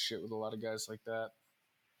 shoot the shit with a lot of guys like that.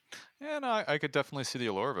 Yeah, no, I could definitely see the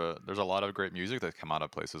allure of it. There's a lot of great music that come out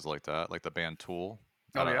of places like that, like the band Tool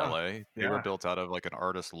Oh out of yeah, LA. They were yeah. built out of like an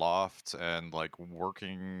artist loft and like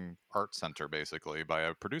working art center basically by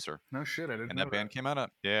a producer. No shit, I didn't And know that that. band came out of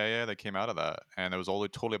yeah, they came out of that. And it was only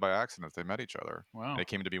totally by accident they met each other. And Wow. they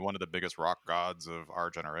came to be one of the biggest rock gods of our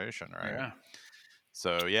generation, right? Yeah,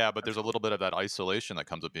 So yeah, but that's there's a cool. little bit of that isolation that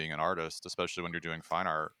comes with being an artist, especially when you're doing fine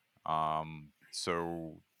art.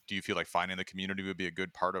 So do you feel like finding the community would be a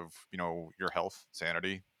good part of, your health,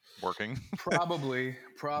 sanity, working? Probably, Yeah.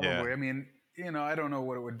 probably. I mean, I don't know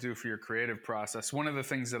what it would do for your creative process. One of the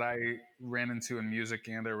things that I ran into in music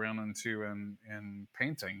and I ran into in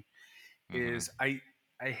painting Mhm. is I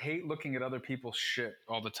hate looking at other people's shit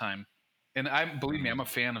all the time. And I believe me, I'm Mhm. a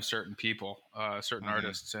fan of certain people, certain Mhm.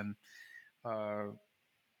 artists, and uh,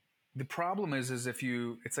 the problem is if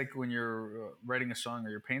it's like when you're writing a song or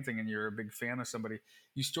you're painting and you're a big fan of somebody,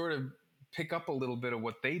 you sort of pick up a little bit of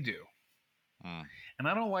what they do, Mm. and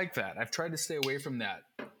I don't like that. I've tried to stay away from that,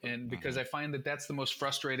 and because Mhm. I find that that's the most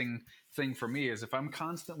frustrating thing for me is if I'm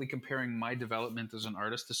constantly comparing my development as an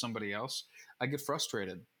artist to somebody else, I get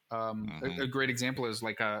frustrated. A Mhm. great example is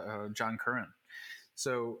like John Curran.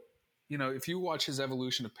 So, if you watch his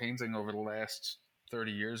evolution of painting over the last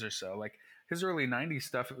 30 years or so, like his early 90s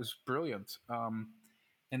stuff, it was brilliant.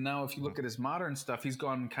 And now, if you Mhm. look at his modern stuff, he's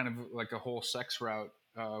gone kind of like a whole sex route,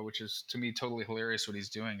 which is to me totally hilarious what he's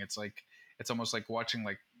doing. It's almost like watching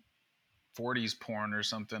like 40s porn or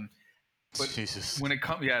something. But Jesus. when it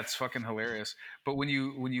comes, yeah, it's fucking hilarious. But when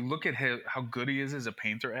you look at how good he is as a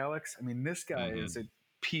painter, Alex, I mean, this guy is Mhm. at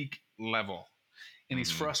peak level, and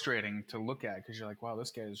he's Mhm. frustrating to look at because you're like, wow,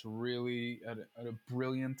 this guy is really a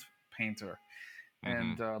brilliant painter.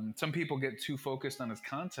 Mhm. And some people get too focused on his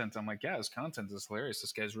content. I'm like, yeah, his content is hilarious.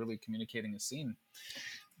 This guy's really communicating a scene.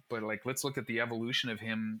 But like, let's look at the evolution of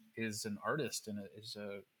him as an artist and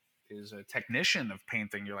is a technician of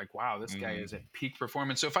painting. You're like, wow, this guy is at Mhm. peak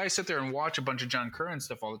performance. So if I sit there and watch a bunch of John Curran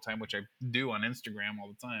stuff all the time, which I do on Instagram all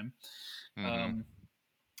the time, Mhm. um,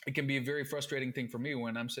 it can be a very frustrating thing for me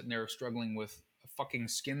when I'm sitting there struggling with a fucking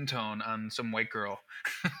skin tone on some white girl.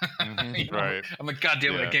 Mhm. Right. I'm like, God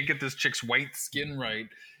damn it, I Yeah. can't get this chick's white skin right.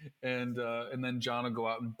 And then John will go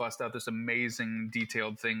out and bust out this amazing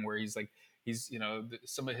detailed thing where he's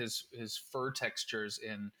some of his fur textures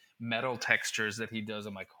and metal textures that he does.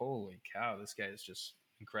 I'm like, holy cow, this guy is just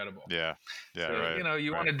incredible. Yeah. Yeah, So, right.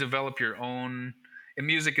 you want Right. to develop your own, and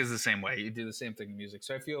music is the same way. You do the same thing in music.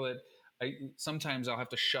 So I feel that sometimes I'll have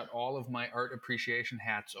to shut all of my art appreciation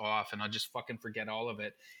hats off, and I'll just fucking forget all of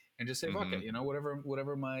it, and just say fuck it. Mhm.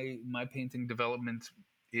 Whatever my painting development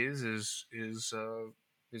is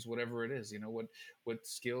whatever it is. What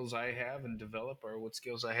skills I have and develop, or what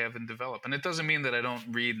skills I have and develop. And it doesn't mean that I don't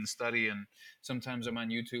read and study. And sometimes I'm on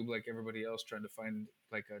YouTube like everybody else, trying to find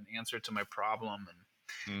like an answer to my problem.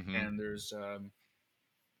 Mhm. And there's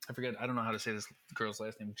I forget, I don't know how to say this girl's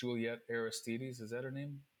last name. Juliet Aristides, is that her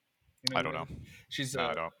name? You know I who don't that know. is? She's No,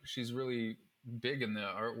 I don't. she's really big in the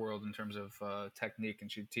art world in terms of technique,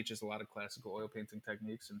 and she teaches a lot of classical oil painting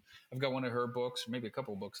techniques. And I've got one of her books, maybe a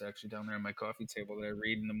couple of books actually, down there on my coffee table that I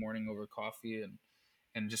read in the morning over coffee,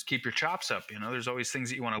 and just keep your chops up. There's always things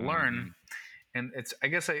that you want to learn, Mhm. and it's I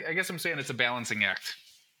guess I'm saying it's a balancing act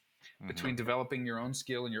between Mhm. developing your own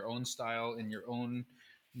skill and your own style and your own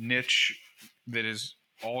niche that is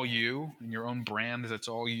all you, and your own brand that's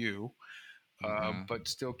all you, Mm-hmm. but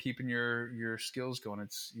still keeping your skills going.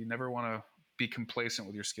 It's you never want to be complacent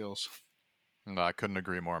with your skills. No, I couldn't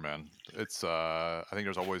agree more, man. It's I think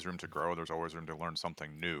there's always room to grow. There's always room to learn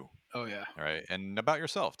something new, Oh yeah. right? And about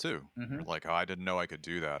yourself too. Mm-hmm. You're like, oh, I didn't know I could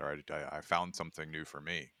do that, or I found something new for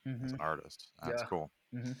me as Mm-hmm. an artist. That's Yeah. cool.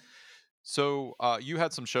 Mm-hmm. So you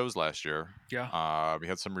had some shows last year. Yeah. We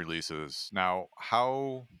had some releases. Now,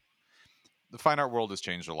 how the fine art world has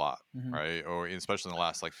changed a lot, Mm-hmm. right? Or especially in the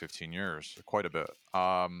last like 15 years, quite a bit.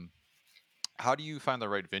 How do you find the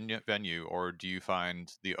right venue, or do you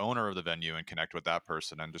find the owner of the venue and connect with that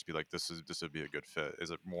person and just be like, this would be a good fit?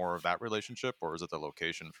 Is it more of that relationship, or is it the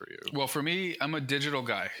location for you? Well, for me, I'm a digital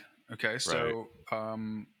guy. Okay, Right. so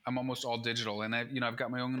I'm almost all digital, and I've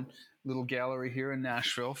got my own little gallery here in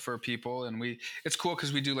Nashville for people, and it's cool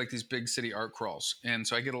because we do like these big city art crawls, and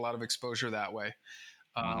so I get a lot of exposure that way.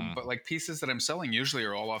 Mm-hmm. But like pieces that I'm selling usually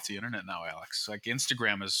are all off the internet now, Alex. Like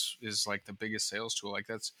Instagram is like the biggest sales tool. Like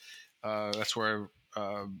that's where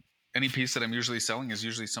any piece that I'm usually selling is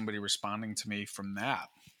usually somebody responding to me from that.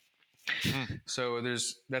 Hmm. So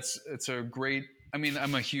it's a great. I mean,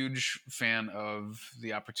 I'm a huge fan of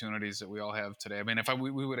the opportunities that we all have today. I mean, if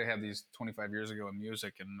we would have had these 25 years ago in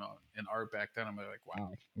music and art back then, I'm like,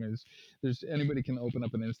 wow. I mean, there's anybody can open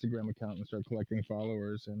up an Instagram account and start collecting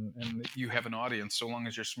followers, and you have an audience so long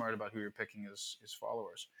as you're smart about who you're picking as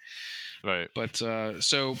followers. Right. But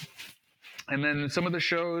so and then some of the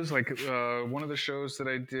shows, like one of the shows that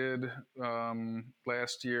I did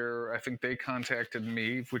last year, I think they contacted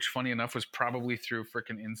me, which funny enough was probably through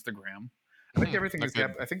freaking Instagram. Hmm. Okay.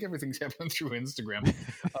 I think everything's happened through Instagram.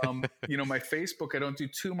 My Facebook, I don't do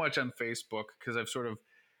too much on Facebook because I've sort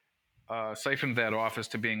of siphoned that off as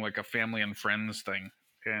to being like a family and friends thing.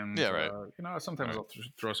 And Yeah. Right. sometimes Right. I'll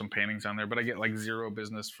throw some paintings on there, but I get like zero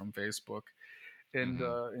business from Facebook. Mm-hmm.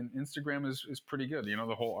 And Instagram is pretty good.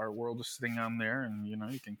 The whole art world is sitting on there, and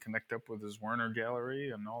you can connect up with his Werner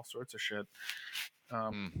gallery and all sorts of shit.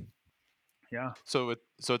 Um, Mm. yeah, So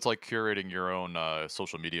it's like curating your own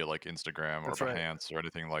social media, like Instagram or that's right. Behance or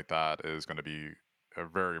anything like that, is going to be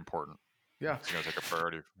very important. Yeah. It's going to take a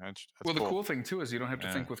priority. That's Well, the cool. cool thing too is you don't have to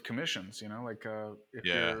Yeah. think with commissions. Like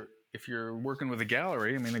Yeah. if you're working with a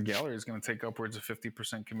gallery, I mean, a gallery is going to take upwards of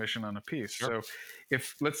 50% commission on a piece. Sure. So,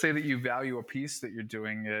 if let's say that you value a piece that you're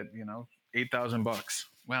doing at $8,000,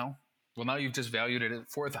 well, now you've just valued it at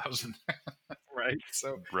 4,000, right?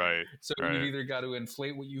 Right. So you've Right. either got to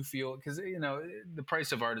inflate what you feel because the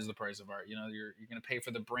price of art is the price of art. You're going to pay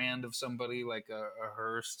for the brand of somebody like a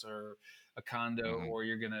Hearst or a condo, Mm-hmm. or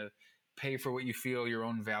you're going to pay for what you feel your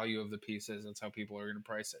own value of the piece is. That's how people are going to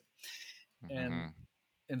price it. And Mm-hmm.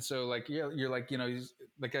 and so like you're like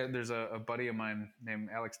there's a buddy of mine named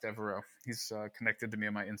Alex Devereaux. He's connected to me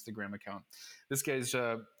on my Instagram account. This guy's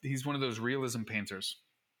he's one of those realism painters.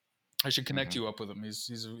 I should connect Mm-hmm. you up with him.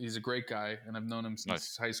 He's a great guy, and I've known him Nice.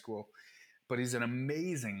 since high school. But he's an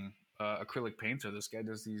amazing acrylic painter. This guy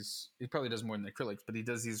does these. He probably does more than acrylics, but he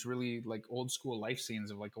does these really like old school life scenes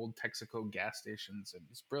of like old Texaco gas stations, and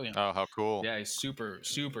he's brilliant. Oh, how cool. Yeah, he's super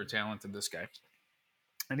talented. This guy,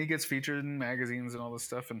 and he gets featured in magazines and all this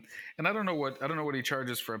stuff. And I don't know what he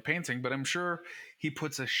charges for a painting, but I'm sure he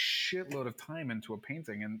puts a shitload of time into a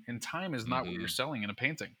painting, and time is not what you're Mm-hmm. selling in a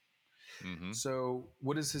painting. Mm-hmm. So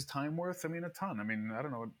what is his time worth? I mean, a ton. I mean, I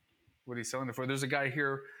don't know what he's selling it for. There's a guy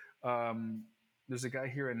here. Um, there's a guy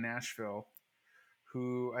here in Nashville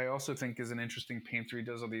who I also think is an interesting painter. He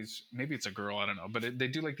does all these. Maybe it's a girl. I don't know, but they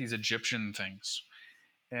do like these Egyptian things.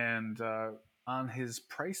 And on his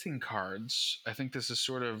pricing cards, I think this is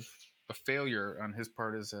sort of a failure on his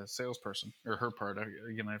part as a salesperson, or her part.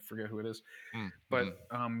 Again, I forget who it is, but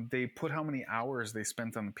Mm-hmm. they put how many hours they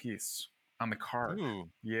spent on the piece on the card. Ooh.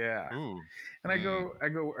 Yeah, Ooh. and Mm. I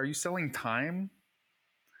go, are you selling time?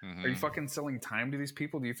 Are you Mm-hmm. fucking selling time to these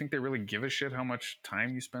people? Do you think they really give a shit how much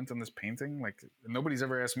time you spent on this painting? Like nobody's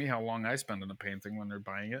ever asked me how long I spend on a painting when they're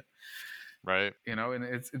buying it. Right. And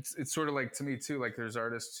it's sort of like to me too, like there's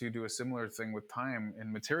artists who do a similar thing with time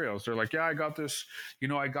and materials. They're like, yeah, I got this,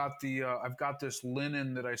 I've got this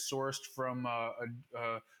linen that I sourced from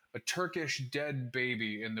a Turkish dead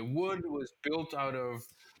baby, and the wood was built out of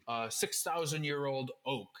 6,000-year-old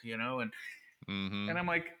oak, and Mm-hmm. I'm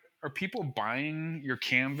like, are people buying your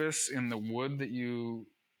canvas in the wood that you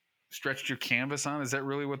stretched your canvas on? Is that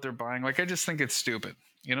really what they're buying? Like, I just think it's stupid.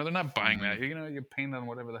 They're not buying Mm-hmm. that. You paint on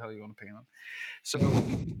whatever the hell you want to paint on. So,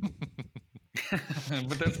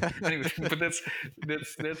 but that's anyway. But that's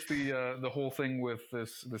the whole thing with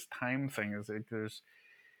this time thing is like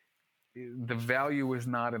the value is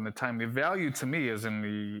not in the time. The value to me is in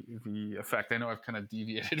the effect. I know I've kind of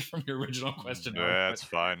deviated from your original question, Alex, but That's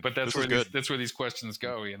fine. but that's This is where good. these questions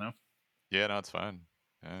go. Yeah, no, it's fine.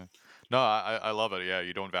 Yeah. No, I love it. Yeah,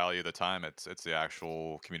 you don't value the time. It's the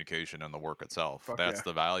actual communication and the work itself. Fuck That's yeah.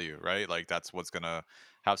 the value, right? Like that's what's gonna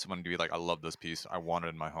have someone be like, I love this piece. I want it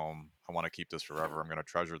in my home. I want to keep this forever. I'm gonna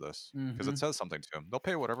treasure this because it Hmm. says something to them. They'll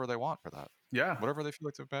pay whatever they want for that. Yeah. Whatever they feel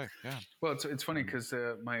like to pay. Yeah. Well, it's funny Mhm. because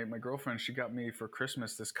my girlfriend, she got me for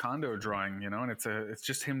Christmas this condo drawing, and it's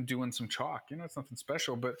just him doing some chalk. It's nothing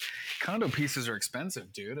special, but condo pieces are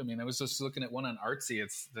expensive, dude. I mean, I was just looking at one on Artsy.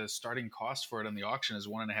 It's the starting cost for it on the auction is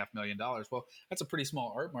 $1.5 million. Well, that's a pretty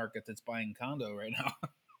small art market that's buying condo right now.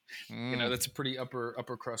 Mm, That's a pretty upper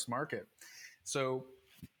crust market. So,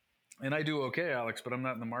 and I do okay, Alex, but I'm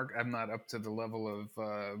not in the market. I'm not up to the level of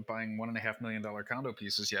buying $1.5 million condo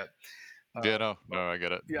pieces yet. yeah, no, I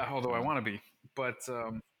get it. Yeah, although I Yeah. want to be, but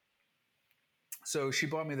so she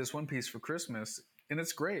bought me this one piece for Christmas, and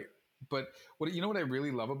it's great. But what I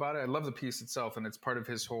really love about it? I love the piece itself, and it's part of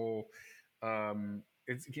his whole.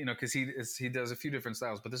 It's because he does a few different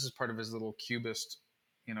styles, but this is part of his little cubist,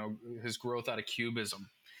 his growth out of cubism,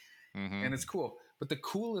 and it's Mm-hmm. cool. But the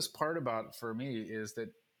coolest part about it for me is that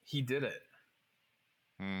he did it.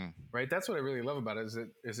 Mm, Right, that's what I really love about it.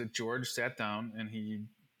 Is that George sat down and he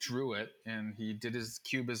drew it, and he did his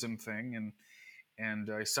cubism thing, and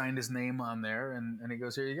I signed his name on there, and he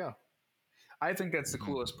goes, "Here you go." I think that's the mm,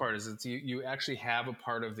 coolest part is it's you actually have a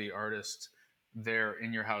part of the artist there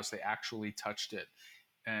in your house. They actually touched it,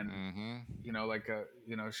 and mm-hmm. like a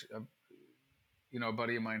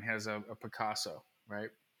buddy of mine has a Picasso, right?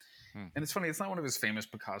 Mm, And it's funny, it's not one of his famous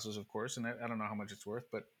Picassos, of course, and I don't know how much it's worth,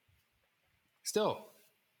 but still,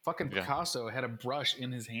 fucking yeah, Picasso had a brush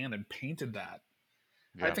in his hand and painted that.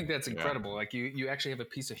 I yeah, think that's yeah. incredible. Like you actually have a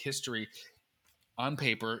piece of history on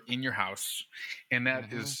paper in your house, and that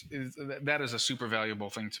Mm-hmm. is a super valuable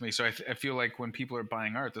thing to me. So I feel like when people are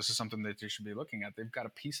buying art, this is something that they should be looking at. They've got a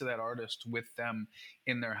piece of that artist with them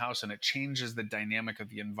in their house, and it changes the dynamic of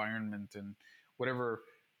the environment and whatever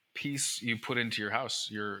piece you put into your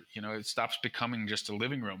house. It stops becoming just a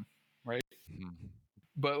living room, right? Mm-hmm.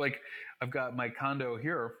 But like I've got my condo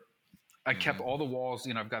here. I kept Mm-hmm. all the walls.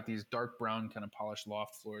 I've got these dark brown kind of polished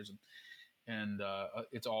loft floors, and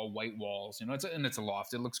it's all white walls. It's a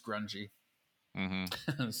loft. It looks grungy.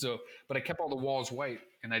 Mm-hmm. So, but I kept all the walls white,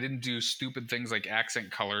 and I didn't do stupid things like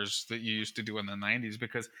accent colors that you used to do in the '90s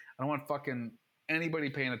because I don't want fucking anybody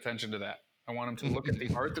paying attention to that. I want them to look at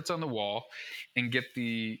the art that's on the wall and get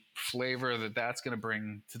the flavor that that's going to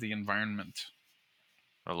bring to the environment.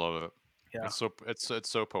 I love it. Yeah. It's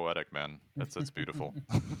so poetic, man. It's beautiful.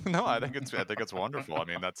 No, I think it's wonderful. I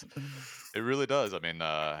mean, that's it really does. I mean,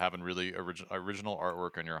 having really original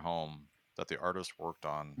artwork in your home that the artist worked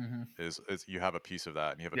on Hmm. is you have a piece of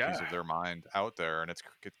that and you have a piece Yeah. of their mind out there and it's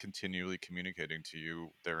continually communicating to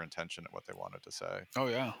you their intention and what they wanted to say. Oh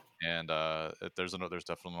yeah. And there's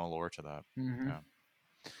definitely an allure to that. Hmm.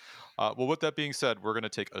 Yeah. Well, with that being said, we're going to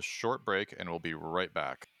take a short break and we'll be right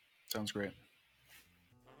back. Sounds great.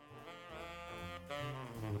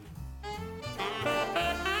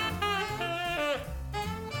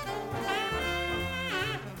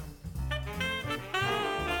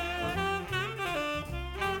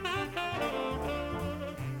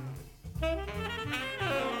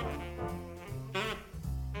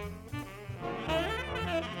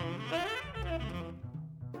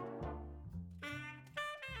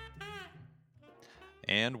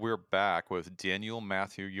 And we're back with Daniel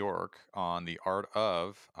Matthew York on the art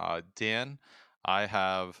of. Dan, I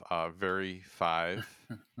have I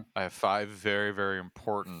have five very, very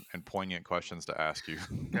important and poignant questions to ask you.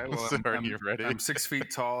 Okay. Well, So are you I'm ready? I'm 6 feet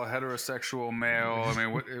tall, heterosexual male. I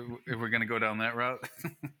mean, if we're gonna go down that route?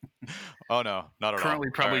 Oh no, not at all. Currently,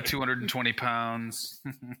 All probably right. 220 pounds.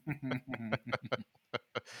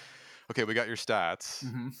 Okay, we got your stats.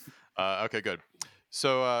 Hmm. Okay, good.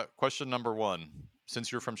 So, question number one. Since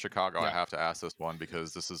you're from Chicago, I Yeah. have to ask this one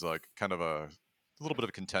because this is like kind of a little bit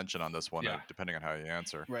of contention on this one, Yeah. depending on how you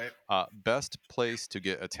answer. Right. Best place to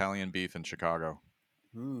get Italian beef in Chicago?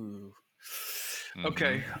 Ooh.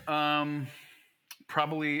 Okay. Mm-hmm.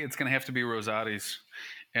 Probably it's going to have to be Rosati's.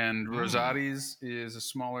 And Mm. Rosati's is a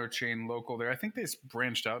smaller chain local there. I think they've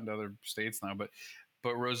branched out into other states now, but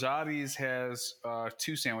Rosati's has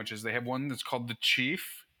two sandwiches. They have one that's called the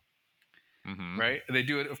Chief, Mm-hmm. right? They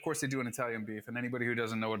do it, of course, they do an Italian beef. And anybody who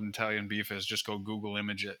doesn't know what an Italian beef is, just go Google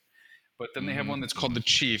image it. But then they have one that's called the Mm-hmm.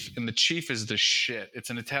 Chief, and the Chief is the shit. It's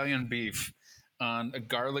an Italian beef on a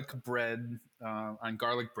garlic bread,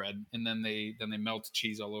 and then they melt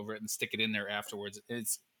cheese all over it and stick it in there afterwards.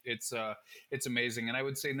 It's amazing. And I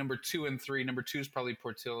would say number two and three. Number two is probably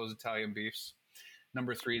Portillo's Italian beefs.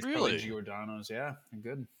 Number three is probably Really? Giordano's. Yeah,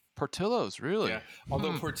 good. Portillo's, Yeah. really?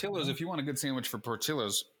 Although Hmm. Portillo's, Yeah. if you want a good sandwich for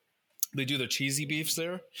Portillo's, They do the cheesy beefs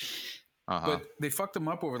there, but Uh-huh. they fucked them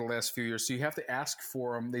up over the last few years. So you have to ask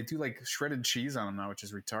for them. They do like shredded cheese on them now, which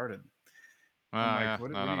is retarded. Oh, I'm like, yeah.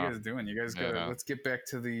 what No, are no, you no. guys doing? You guys Yeah, gotta no. let's get back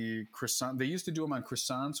to the croissant. They used to do them on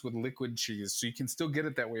croissants with liquid cheese, so you can still get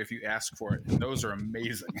it that way if you ask for it, and those are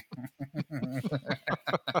amazing.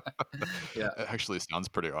 Yeah. It actually sounds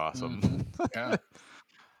pretty awesome. Hmm.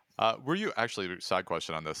 Yeah. Were you actually, side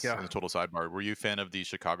question on this, Yeah. in a total sidebar, were you a fan of the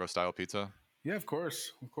Chicago style pizza? Yeah. Of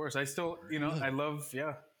course. Of course. I still, I Really? love.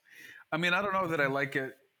 Yeah. I mean, I don't know that I like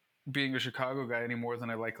it being a Chicago guy any more than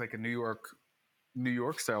I like a New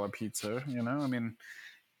York style of pizza. I mean,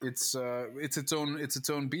 it's its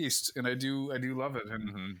own beast, and I do love it. And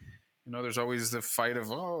Hmm. there's always the fight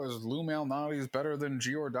of, oh, is Lou Malnati's better than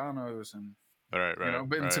Giordano's, and Right, right,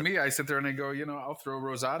 but to right. me, I sit there and I go, I'll throw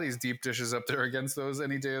Rosati's deep dishes up there against those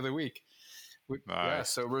any day of the week. Yeah, Nice.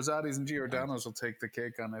 so Rosati's and Nice. Giordano's will take the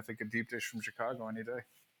cake on, I think, a deep dish from Chicago any day.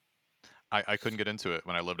 I couldn't get into it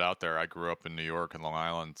when I lived out there. I grew up in New York and Long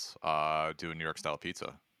Island, doing New York style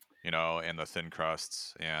pizza, and the thin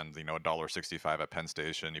crusts and, $1.65 at Penn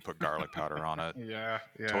Station. You put garlic powder on it, Yeah,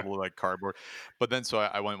 yeah. totally like cardboard. But then, so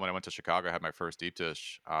I went when I went to Chicago, I had my first deep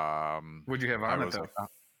dish. What'd you have I on it was though? like,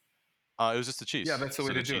 it was just the Yeah, cheese. that's the way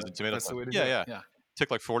So to the do cheese it. and tomato That's the sauce. way to Yeah, do it. yeah. Yeah. Took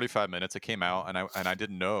like 45 minutes. It came out, and I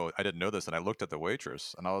didn't know this, and I looked at the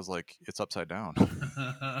waitress, and I was like, "It's upside down,"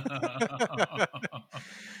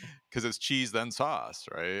 because it's cheese then sauce,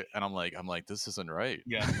 right? And I'm like, "This isn't right."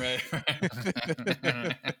 Yeah, right.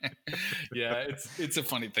 Yeah, it's a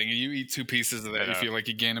funny thing. You eat two pieces of I that, you know. feel like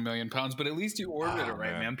you gain 1,000,000 pounds, but at least you ordered it Oh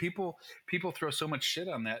right, man. man. People throw so much shit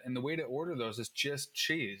on that, and the way to order those is just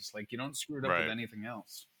cheese. Like you don't screw it up with Right. anything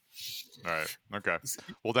else. Right. Okay.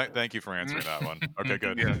 Well, thank you for answering that one. Okay,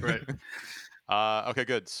 good. Yeah, right. Okay,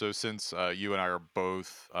 good. So since you and I are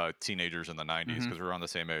both teenagers in the '90s, Hmm. because we're on the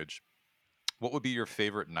same age, what would be your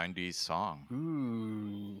favorite '90s song?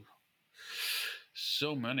 Ooh,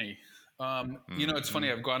 so many. It's funny.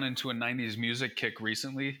 Mm-hmm. I've gone into a '90s music kick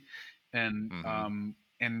recently, and Mm-hmm. um,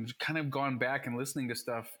 and kind of gone back and listening to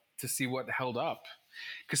stuff to see what held up.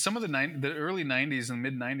 Because some of the early '90s and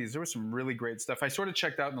mid '90s, there was some really great stuff. I sort of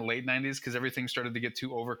checked out in the late '90s because everything started to get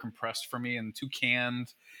too over compressed for me and too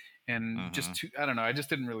canned, and Mm-hmm. just too. I don't know. I just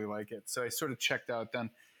didn't really like it, so I sort of checked out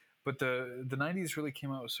then. But the '90s really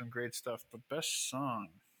came out with some great stuff. But best song,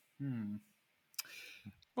 hmm,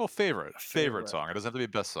 Well, favorite favorite. song. It doesn't have to be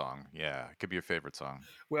best song. Yeah, it could be your favorite song.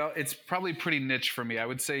 Well, it's probably pretty niche for me. I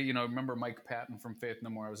would say, remember Mike Patton from Faith No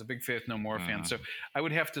More? I was a big Faith No More fan. So Mm-hmm. I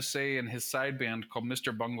would have to say in his side band called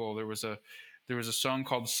Mr. Bungle, there was a song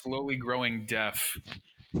called Slowly Growing Deaf.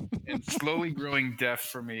 And Slowly Growing Deaf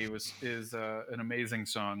for me is an amazing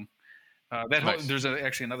song. That whole Nice. there's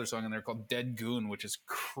actually another song in there called Dead Goon, which is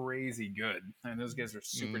crazy good. And those guys are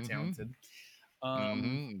super Mm-hmm. talented. Um,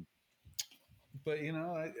 Mm-hmm. but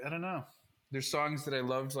I don't know. There's songs that I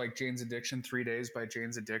loved, like Jane's Addiction. 3 Days by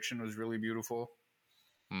Jane's Addiction was really beautiful.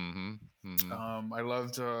 Mm-hmm. Mm-hmm. I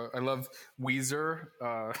love Weezer.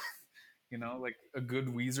 Like a good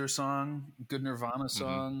Weezer song, good Nirvana Mm-hmm.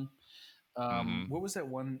 song. Mm-hmm. What was that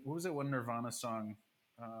one? What was that one Nirvana song?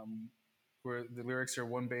 Um, where the lyrics are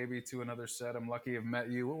 "One baby to another said, I'm lucky I've met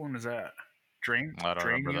you." What one was that? I don't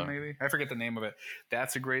Drain remember you, that. maybe. I forget the name of it.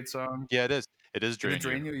 That's a great song. Yeah, it is. It is Is it Drain You.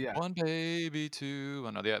 Drain You? Yeah. One baby, two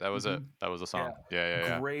another. Yeah, that was it. Hmm. That was the Yeah. song. Yeah, yeah,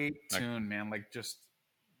 yeah. Great Like, tune, man. Like just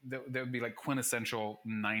that would be like quintessential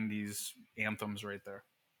 '90s anthems right there.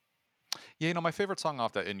 yeah, my favorite song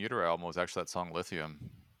off that In Utero album was actually that song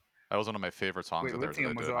Lithium. That was one of my favorite songs Wait, of theirs that they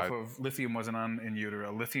did. Lithium wasn't on In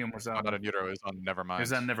Utero. Lithium was Not on In Utero, it was on is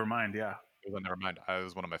Nevermind. on Nevermind. Yeah. It was on Nevermind. It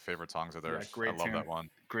was one of my favorite songs of Yeah, theirs. I great love tune. that one.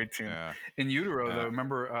 Great tune. Yeah, In Utero, though, yeah. I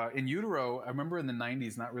remember in the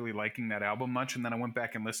 '90s not really liking that album much, and then I went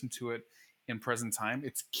back and listened to it in present time.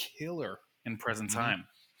 It's killer in present Mhm, time.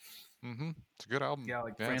 mhm. It's a good album. Yeah,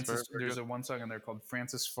 like Yeah, it's very, Francis. very There's good. a one song in there called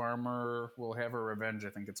 "Francis Farmer Will Have Her Revenge." I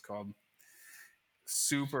think it's called.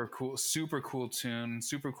 Super cool tune,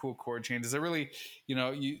 super cool chord changes. I really, you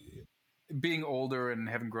being older and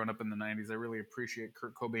having grown up in the '90s, I really appreciate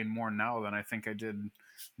Kurt Cobain more now than I think I did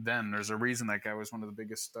then. There's a reason that guy was one of the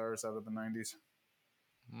biggest stars out of the '90s.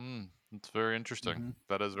 It's very interesting. Hmm.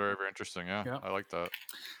 That is very, very interesting. Yeah, Yeah. I like that.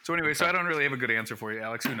 So anyway, so Okay. I don't really have a good answer for you,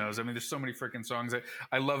 Alex. Who knows? I mean, there's so many freaking songs.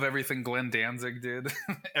 I love everything Glenn Danzig did,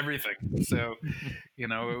 everything. So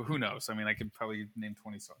who knows? I mean, I could probably name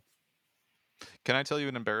 20 songs. Can I tell you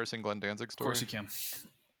an embarrassing Glenn Danzig Of course story? you can.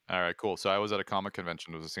 All right, cool. So I was at a comic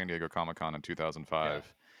convention. It was a San Diego Comic Con in Yeah.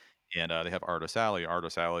 2005, and they have Artist Alley.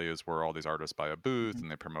 Artist Alley is where all these artists buy a booth Hmm.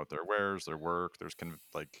 and they promote their wares, their work. There's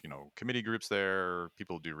committee groups there.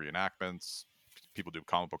 People do reenactments. People do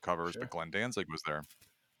comic book covers. But Sure. Glenn Danzig was there,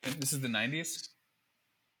 And this is the 90s?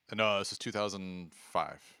 No, this is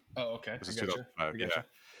 2005. Oh, okay. This I is gotcha. 2005, I yeah. gotcha.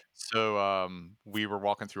 So, we were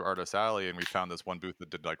walking through Artist Alley, and we found this one booth that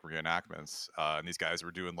did, like, reenactments, and these guys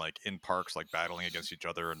were doing, like, in parks, like, battling against each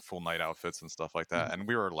other in full night outfits and stuff like that, and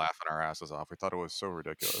we were laughing our asses off. We thought it was so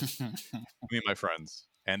ridiculous, me and my friends.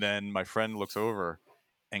 And then my friend looks over,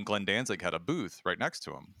 and Glenn Danzig had a booth right next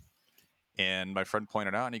to him, and my friend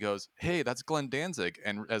pointed out, and he goes, "Hey, that's Glenn Danzig,"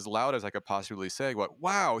 and as loud as I could possibly say, what,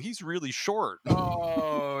 "Wow, he's really short."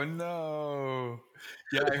 Oh no!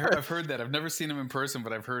 Yeah, I've heard that. I've never seen him in person,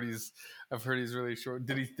 but I've heard he's really short.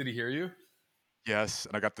 Did he hear you? Yes,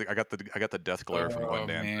 and I got the death glare from Glenn Oh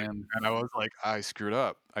Danzig, man, and I was like, "I screwed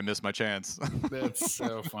up. I missed my chance." that's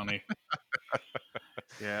so funny.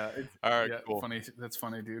 Yeah, Alright, yeah, cool. funny. That's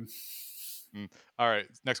funny, dude. Mm. Alright,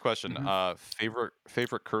 next question. Hmm.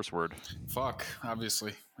 Favorite curse word? Fuck.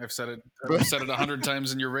 Obviously, I've said it. I've said it 100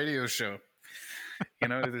 times in your radio show. You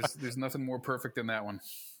know, there's nothing more perfect than that one.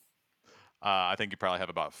 I think you probably have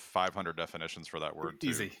about 500 definitions for that word too.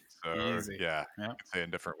 Easy, So, easy. yeah, Yeah. you can say it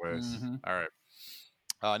in different ways. Hmm. Alright.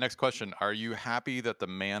 Next question. Are you happy that the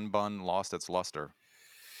man bun lost its luster?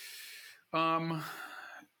 Um.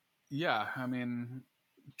 Yeah. I mean,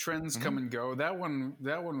 trends come Mhm. and go. That one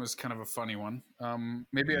was kind of a funny one.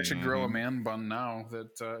 Maybe I should grow a Mhm. man bun now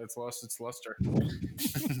that it's lost its luster.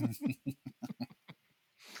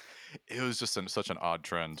 It was just such an odd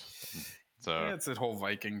trend. So Yeah, it's that whole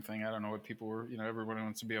Viking thing. I don't know what people were. You know, everybody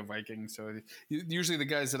wants to be a Viking. So usually the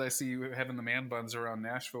guys that I see having the man buns around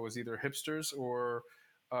Nashville is either hipsters or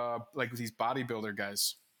like these bodybuilder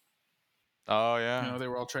guys. Oh, You yeah. know, they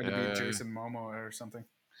were all trying to Yeah, be yeah, yeah. Jason Momoa or something.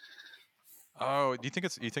 Oh, do you think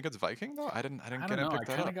it's Viking though? I didn't I get don't it know. I picked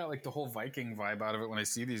that kind up. of got like the whole Viking vibe out of it when I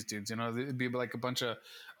see these dudes. You know, it'd be like a bunch of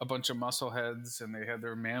muscle heads, and they had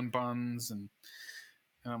their man buns, and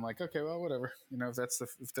I'm like, okay, well, whatever. You know, if that's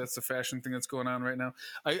the fashion thing that's going on right now.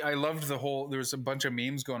 I loved the whole. There was a bunch of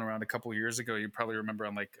memes going around a couple years ago. You probably remember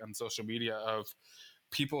on social media of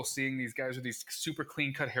people seeing these guys with these super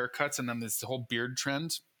clean cut haircuts, and then this whole beard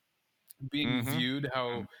trend being Mhm. viewed how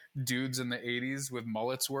Mhm. dudes in the '80s with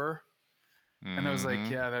mullets were. And I was like,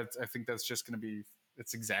 Mhm. yeah, I think that's just going to be.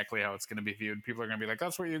 It's exactly how it's going to be viewed. People are going to be like,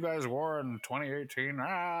 "That's what you guys wore in 2018."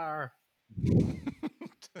 Ah,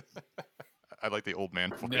 I like the old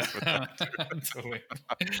man yeah, voice with that. totally.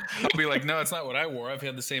 I'll be like, no, it's not what I wore. I've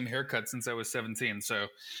had the same haircut since I was 17. So,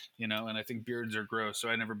 you know, and I think beards are gross. So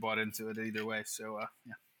I never bought into it either way. So,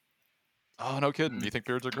 yeah. Oh, no kidding. Mm. You think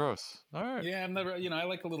beards are gross? All right. Yeah, I'm never, you know, I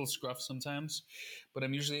like a little scruff sometimes, but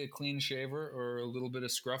I'm usually a clean shaver or a little bit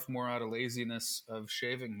of scruff more out of laziness of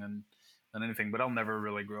shaving than anything. But I'll never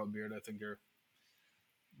really grow a beard. I think they're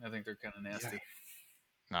kind of Yeah. nasty.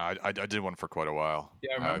 No, I did one for quite a while.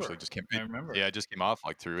 Yeah, I I actually remember. just came I it remember. yeah, it just came off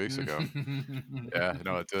like 3 weeks ago. Yeah,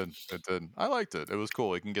 no, it did, it did. I liked it. It was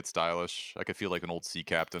cool. It can get stylish. I could feel like an old sea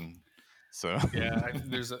captain. So Yeah,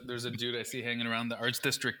 there's a dude I see hanging around the Arts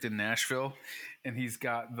District in Nashville, and he's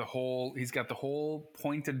got the whole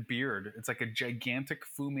pointed beard. It's like a gigantic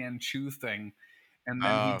Fu Manchu thing, and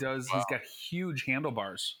then Oh, he's wow. got huge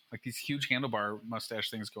handlebars, like these huge handlebar mustache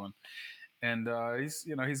things going, and he's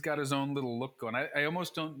you know he's got his own little look going. I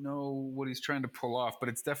almost don't know what he's trying to pull off, but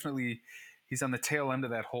it's definitely he's on the tail end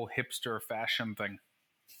of that whole hipster fashion thing.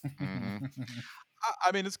 Mhm.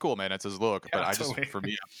 I mean, it's cool, man. It's his look, but Yeah, I just totally.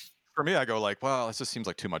 for me, I go like, "Well, it just seems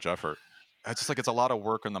like too much effort." It's just like it's a lot of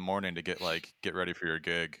work in the morning to get ready for your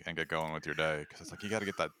gig and get going with your day because it's like you gotta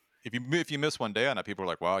get that if you miss one day on it, people are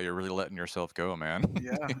like, "Wow, you're really letting yourself go, man."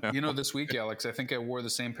 Yeah, You know? you know, this week, Alex, I think I wore the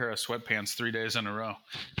same pair of sweatpants 3 days in a row.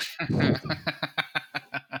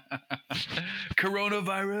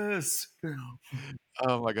 Coronavirus.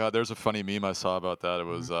 Oh my god, there's a funny meme I saw about that.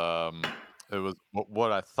 Mhm. It was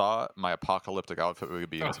what I thought my apocalyptic outfit would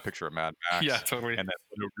be, and Oh, it's a picture of Mad yeah, Max, totally. and then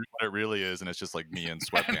what it really is, and it's just like me in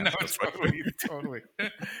No, sweatpants and a sweatshirt. totally, totally.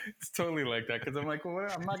 It's totally like that because I'm like, well,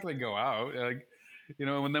 I'm not going to go out, like, you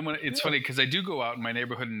know. And then when it's Yeah. funny because I do go out in my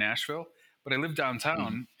neighborhood in Nashville, but I live Mhm.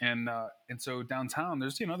 downtown, and so downtown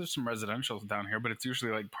there's some residential down here, but it's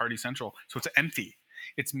usually like party central, so it's empty.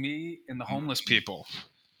 It's me and the homeless Mhm. people.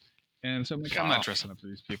 And so I'm like, I'm not Wow. dressing up for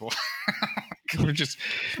these people. We're just,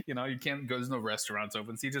 you know, you can't go. There's no restaurants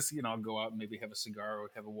open, so you just, you know, go out and maybe have a cigar or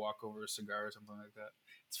have a walk over a cigar or something like that.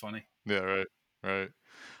 It's funny. Yeah, right, right.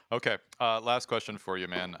 Okay, last question for you,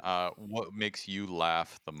 man. What makes you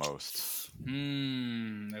laugh the most?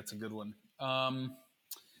 That's a good one.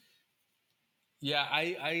 Yeah,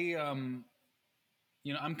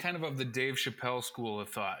 you know, I'm kind of the Dave Chappelle school of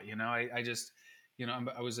thought. You know, I just, you know,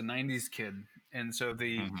 I was a '90s kid, and so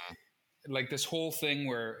Mhm. like this whole thing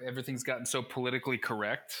where everything's gotten so politically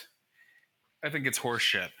correct. I think it's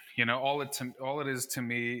horseshit. All it is to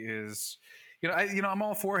me is, I'm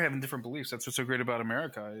all for having different beliefs. That's what's so great about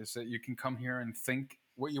America is that you can come here and think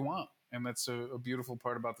what you want, and that's a beautiful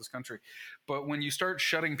part about this country. But when you start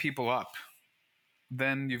shutting people up,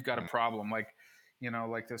 then you've got a Mm, problem. Like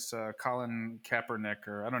this Colin Kaepernick,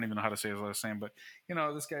 or I don't even know how to say his last name, but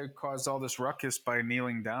this guy caused all this ruckus by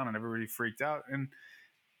kneeling down, and everybody freaked out, and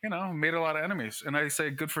made a lot of enemies. And I say,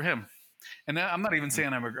 good for him. And I'm not even mm,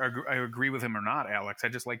 saying I agree with him or not, Alex. I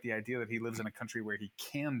just like the idea that he lives in a country where he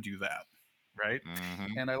can do that, right?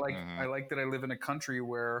 mhm, And I like I mhm, like that I live in a country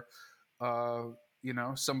where, uh,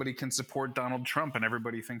 somebody can support Donald Trump, and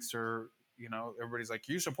everybody thinks everybody's like,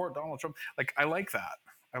 you support Donald Trump. Like, I like that.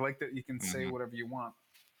 I like that you can say mhm, whatever you want.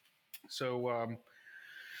 So,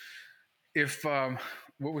 if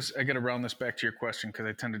what was I got to round this back to your question because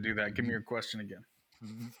I tend to do that. Give me mhm. your question again.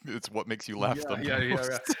 It's what makes you laugh the Yeah, yeah, yeah,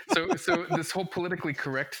 yeah. most. So this whole politically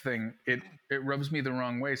correct thing, it rubs me the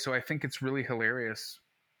wrong way. So I think it's really hilarious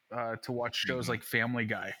to watch shows Mhm, like Family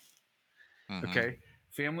Guy. mhm, Okay,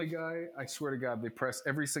 Family Guy. I swear to God, they press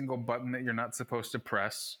every single button that you're not supposed to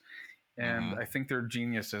press, and mhm, I think they're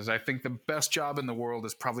geniuses. I think the best job in the world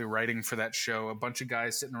is probably writing for that show. A bunch of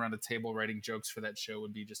guys sitting around a table writing jokes for that show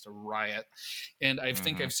would be just a riot. And I think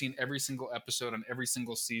mhm. I've seen every single episode on every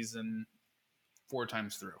single season 4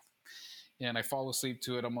 times through, and I fall asleep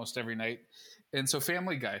to it almost every night. And so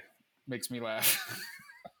Family Guy makes me laugh.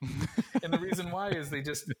 And the reason why is they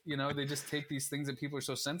just take these things that people are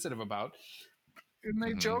so sensitive about and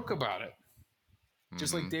they Mhm, joke about it.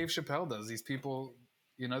 Just like mhm, Dave Chappelle does. These people,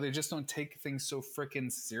 they just don't take things so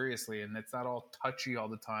freaking seriously, and it's not all touchy all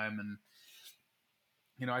the time.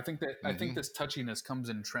 And I think mhm. this touchiness comes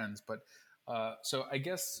in trends, but so I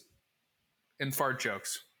guess in fart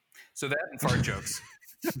jokes. So that and fart jokes.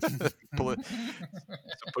 Poli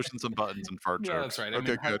So pushing some buttons and fart Yeah, that's jokes. right. I Okay,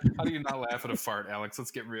 mean, how, good. how do you not laugh at a fart, Alex?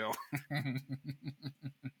 Let's get real.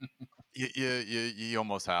 You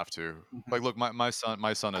almost have to. Mhm. Like, look, my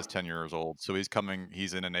son is 10 years old, so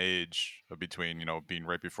he's in an age of between, being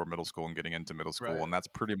right before middle school and getting into middle school, Right. and that's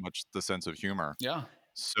pretty much the sense of humor. Yeah.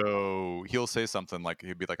 So, he'll say something like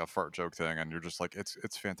he'd be like a fart joke thing, and you're just like,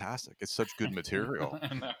 "It's fantastic. It's such good material."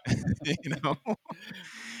 I know. You know?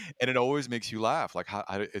 And it always makes you laugh, like, how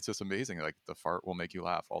it's just amazing, like, the fart will make you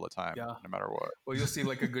laugh all the time, Yeah. no matter what. Well, you'll see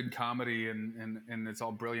like a good comedy and it's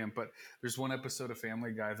all brilliant. But there's one episode of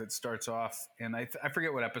Family Guy that starts off, and I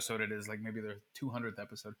forget what episode it is, like maybe their 200th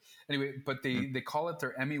episode. Anyway, but Mm, they call it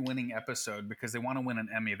their Emmy winning episode because they want to win an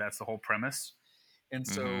Emmy. That's the whole premise. And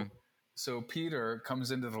so mhm, so Peter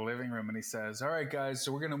comes into the living room and he says, "All right, guys,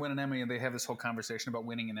 so we're going to win an Emmy." And they have this whole conversation about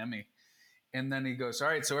winning an Emmy. And then he goes, "All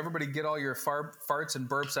right, so everybody get all your farts and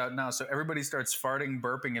burps out now." So everybody starts farting,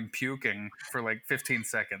 burping, and puking for like 15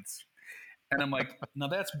 seconds. And I'm like, "Now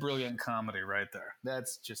that's brilliant comedy right there.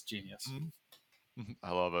 That's just genius." mhm, mhm.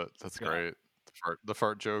 I love it. That's Yeah. great. The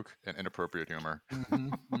fart joke and inappropriate humor. Mm-hmm,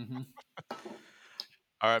 mm-hmm.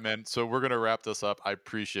 All right, man. So we're gonna wrap this up. I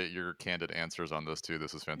appreciate your candid answers on this too.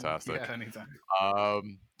 This is Yeah, fantastic.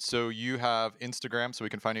 anytime. So you have Instagram, so we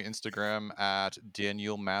can find you Instagram at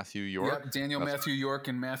Daniel Matthew York. Yep, Daniel That's Matthew York,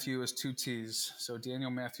 and Matthew is two T's. So Daniel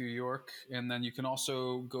Matthew York. And then you can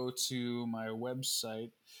also go to my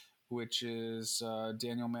website, which is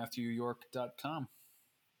danielmatthewyork.com.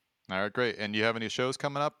 all right, great. And do you have any shows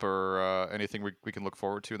coming up or anything we can look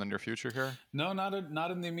forward to in the near future here? No, not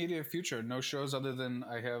in the immediate future. No shows other than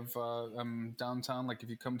I'm downtown. Like if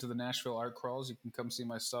you come to the Nashville art crawls, you can come see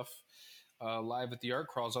my stuff live at the art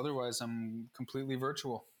crawls. Otherwise, I'm completely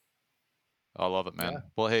virtual. I love it, Yeah. man.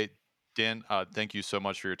 Well, hey, Dan, thank you so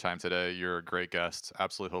much for your time today. You're a great guest.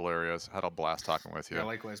 Absolutely hilarious. Had a blast talking with Yeah. you.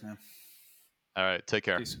 Likewise, man. All right, take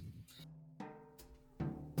care. Peace.